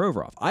without Ivan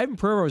Provorov. Ivan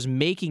Provorov is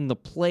making the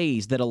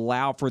plays that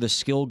allow for the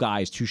skill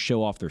guys to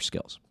show off their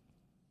skills.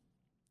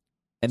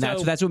 And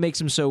that's what makes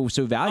him so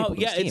valuable. Oh,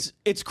 yeah,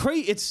 it's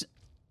crazy. It's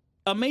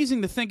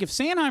amazing to think if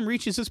Sanheim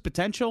reaches his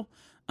potential,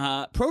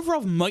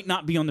 Provorov might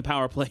not be on the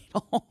power play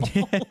at all.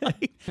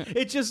 Like,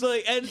 it's just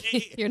like, and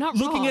You're not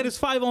looking wrong. at his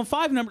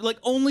 5-on-5 number, like,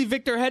 only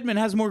Victor Hedman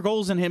has more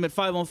goals than him at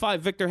 5-on-5.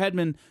 Victor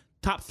Hedman,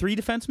 top 3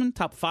 defenseman,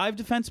 top 5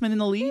 defenseman in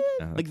the league.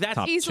 Like, that's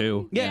top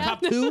 2. Yeah,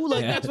 top 2.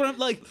 Like, that's what I'm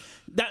like.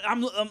 That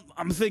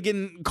I'm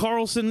thinking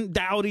Carlson,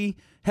 Doughty,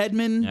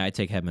 Hedman. I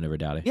take Hedman over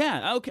Doughty.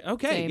 Yeah.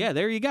 Okay. Same. Yeah.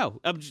 There you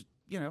go.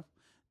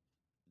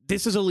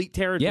 This is elite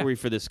territory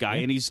for this guy,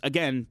 and he's,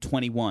 again,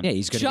 21. Yeah,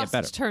 he's going to get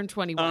better. Just turned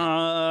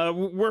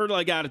 21. We're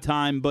like out of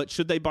time, but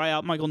should they buy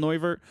out Michael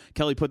Neuvert?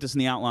 Kelly put this in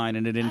the outline,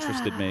 and it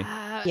interested me.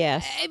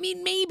 Yes. I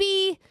mean,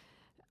 maybe.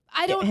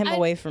 I don't. Get him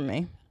away from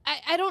me.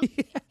 I don't.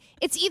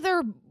 It's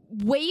either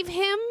waive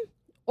him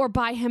or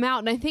buy him out,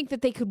 and I think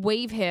that they could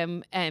waive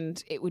him,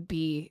 and it would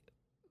be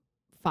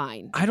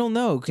fine. I don't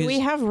know. Do we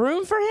have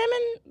room for him?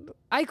 And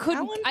I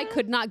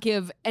could not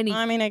give any.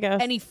 I mean, I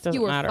guess any doesn't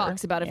fewer matter.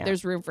 fucks about if Yeah.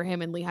 there's room for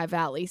him in Lehigh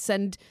Valley.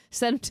 Send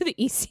him to the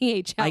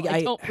ECHL.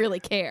 I don't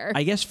really care.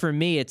 I guess for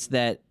me, it's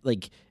that,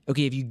 like,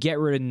 okay, if you get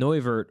rid of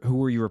Neuvert,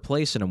 who are you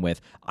replacing him with?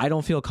 I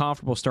don't feel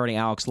comfortable starting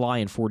Alex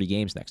Lyon 40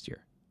 games next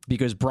year.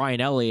 Because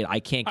Brian Elliott, I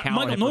can't count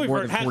on him Michael for more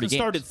Neuvert than 40 hasn't games.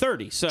 started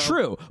 30. So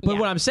True, but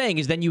what I'm saying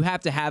is then you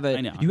have to have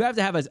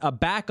a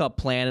backup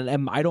plan,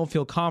 and I don't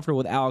feel comfortable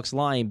with Alex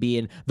Lyon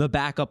being the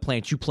backup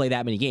plan to play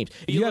that many games.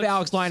 If you have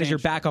Alex Lyon as your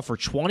backup for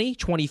 20,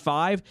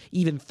 25,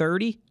 even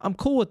 30, I'm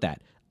cool with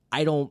that.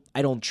 I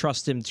don't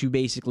trust him to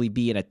basically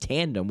be in a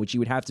tandem, which he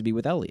would have to be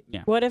with Elliott.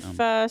 Yeah. What if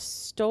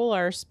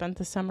Stolar spent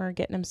the summer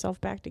getting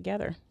himself back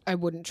together? I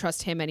wouldn't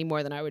trust him any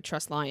more than I would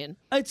trust Lyon.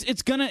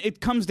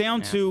 It comes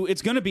down to,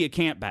 it's gonna be a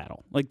camp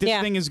battle. Like,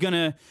 this thing is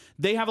gonna,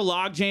 they have a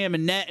logjam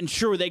and net, and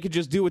sure, they could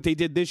just do what they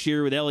did this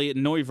year with Elliott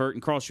and Neuvert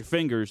and cross your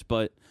fingers,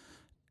 but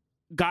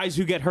guys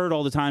who get hurt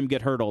all the time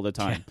get hurt all the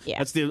time.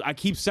 Yeah. I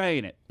keep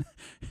saying it.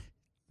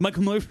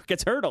 Michael Neuvert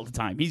gets hurt all the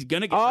time. He's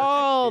gonna get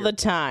All hurt the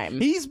time.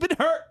 He's been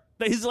hurt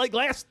his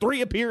last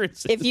 3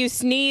 appearances. If you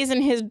sneeze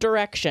in his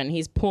direction,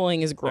 he's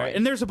pulling his groin. Right,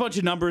 and there's a bunch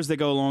of numbers that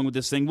go along with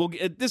this thing.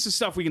 This is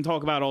stuff we can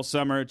talk about all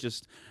summer.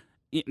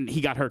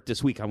 He got hurt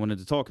this week. I wanted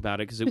to talk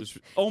about it because it was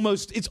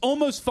it's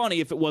almost funny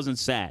if it wasn't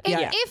sad.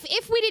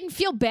 If we didn't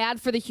feel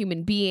bad for the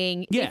human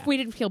being, if we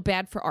didn't feel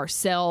bad for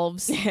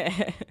ourselves,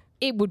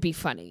 it would be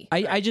funny.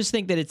 I just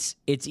think that it's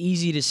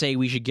easy to say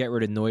we should get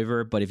rid of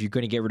Neuvert, but if you're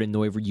going to get rid of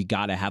Neuvert, you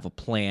got to have a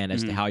plan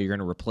as to how you're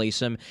going to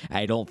replace him.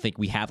 I don't think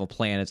we have a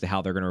plan as to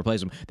how they're going to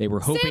replace him. They were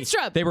hoping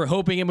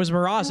it was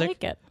Mrazek. I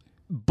like it.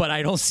 But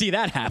I don't see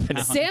that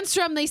happening.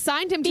 Sandstrom, they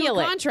signed him to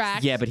a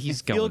contract. Yeah, but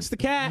he's going. Felix the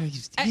Cat.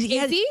 Is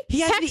he?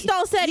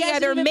 Hextall said he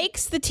either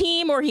makes the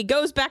team or he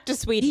goes back to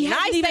Sweden. He And I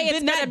hasn't say even it's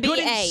been going to that be good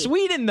A. in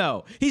Sweden,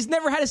 though. He's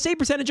never had a save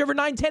percentage over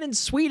 910 in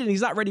Sweden.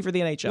 He's not ready for the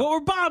NHL. What were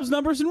Bob's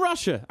numbers in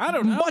Russia? I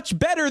don't know. Much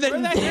better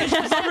than numbers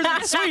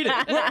in Sweden.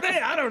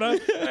 I don't know.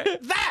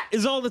 That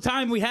is all the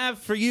time we have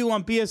for you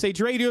on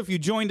BSH Radio. If you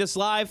joined us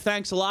live,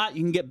 thanks a lot.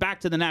 You can get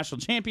back to the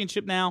national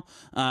championship now.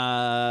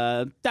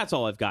 That's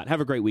all I've got. Have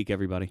a great week,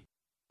 everybody.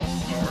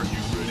 Are you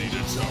ready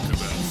to talk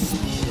about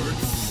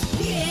sports?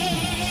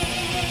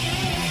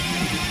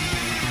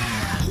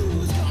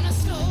 Who's gonna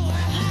score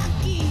a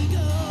hockey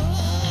goal?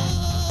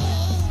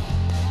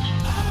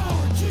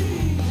 Our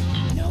team.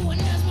 No one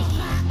does more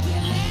hockey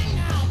than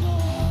our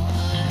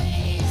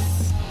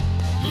boys.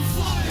 The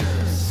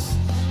Flyers.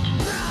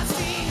 Broad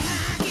Street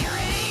Hockey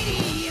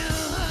Radio.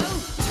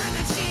 Turn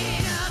that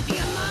shit up,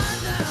 you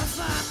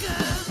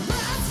motherfucker.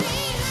 Broad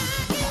Street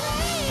Hockey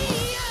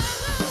Radio.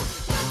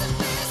 Got the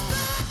best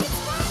fucking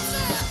sports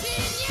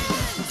opinion.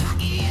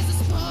 Hockey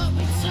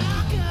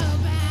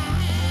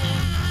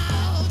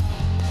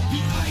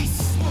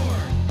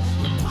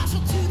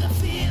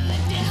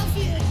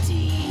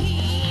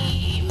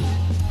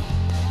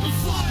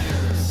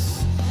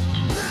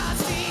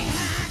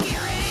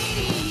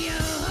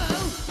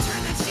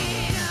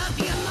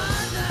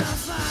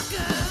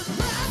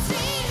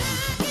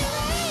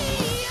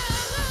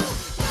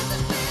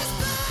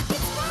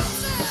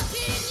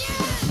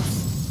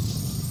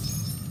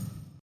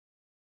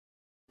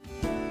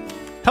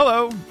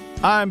Hello,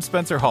 I'm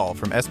Spencer Hall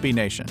from SB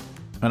Nation,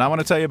 and I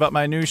want to tell you about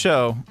my new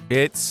show,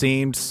 It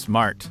Seemed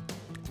Smart.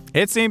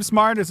 It Seemed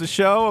Smart is a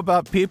show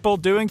about people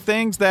doing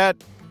things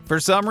that, for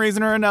some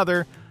reason or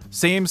another,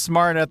 seem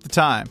smart at the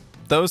time.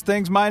 Those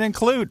things might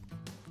include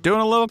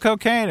doing a little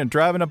cocaine and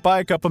driving a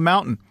bike up a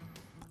mountain.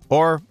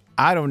 Or,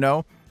 I don't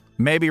know,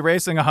 maybe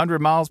racing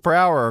 100 miles per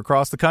hour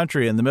across the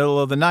country in the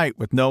middle of the night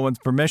with no one's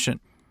permission.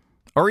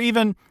 Or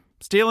even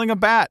stealing a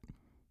bat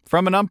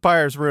from an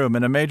umpire's room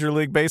in a Major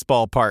League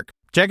Baseball park.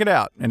 Check it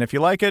out, and if you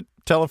like it,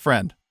 tell a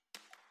friend.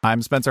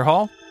 I'm Spencer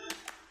Hall.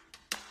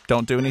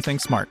 Don't do anything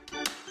smart.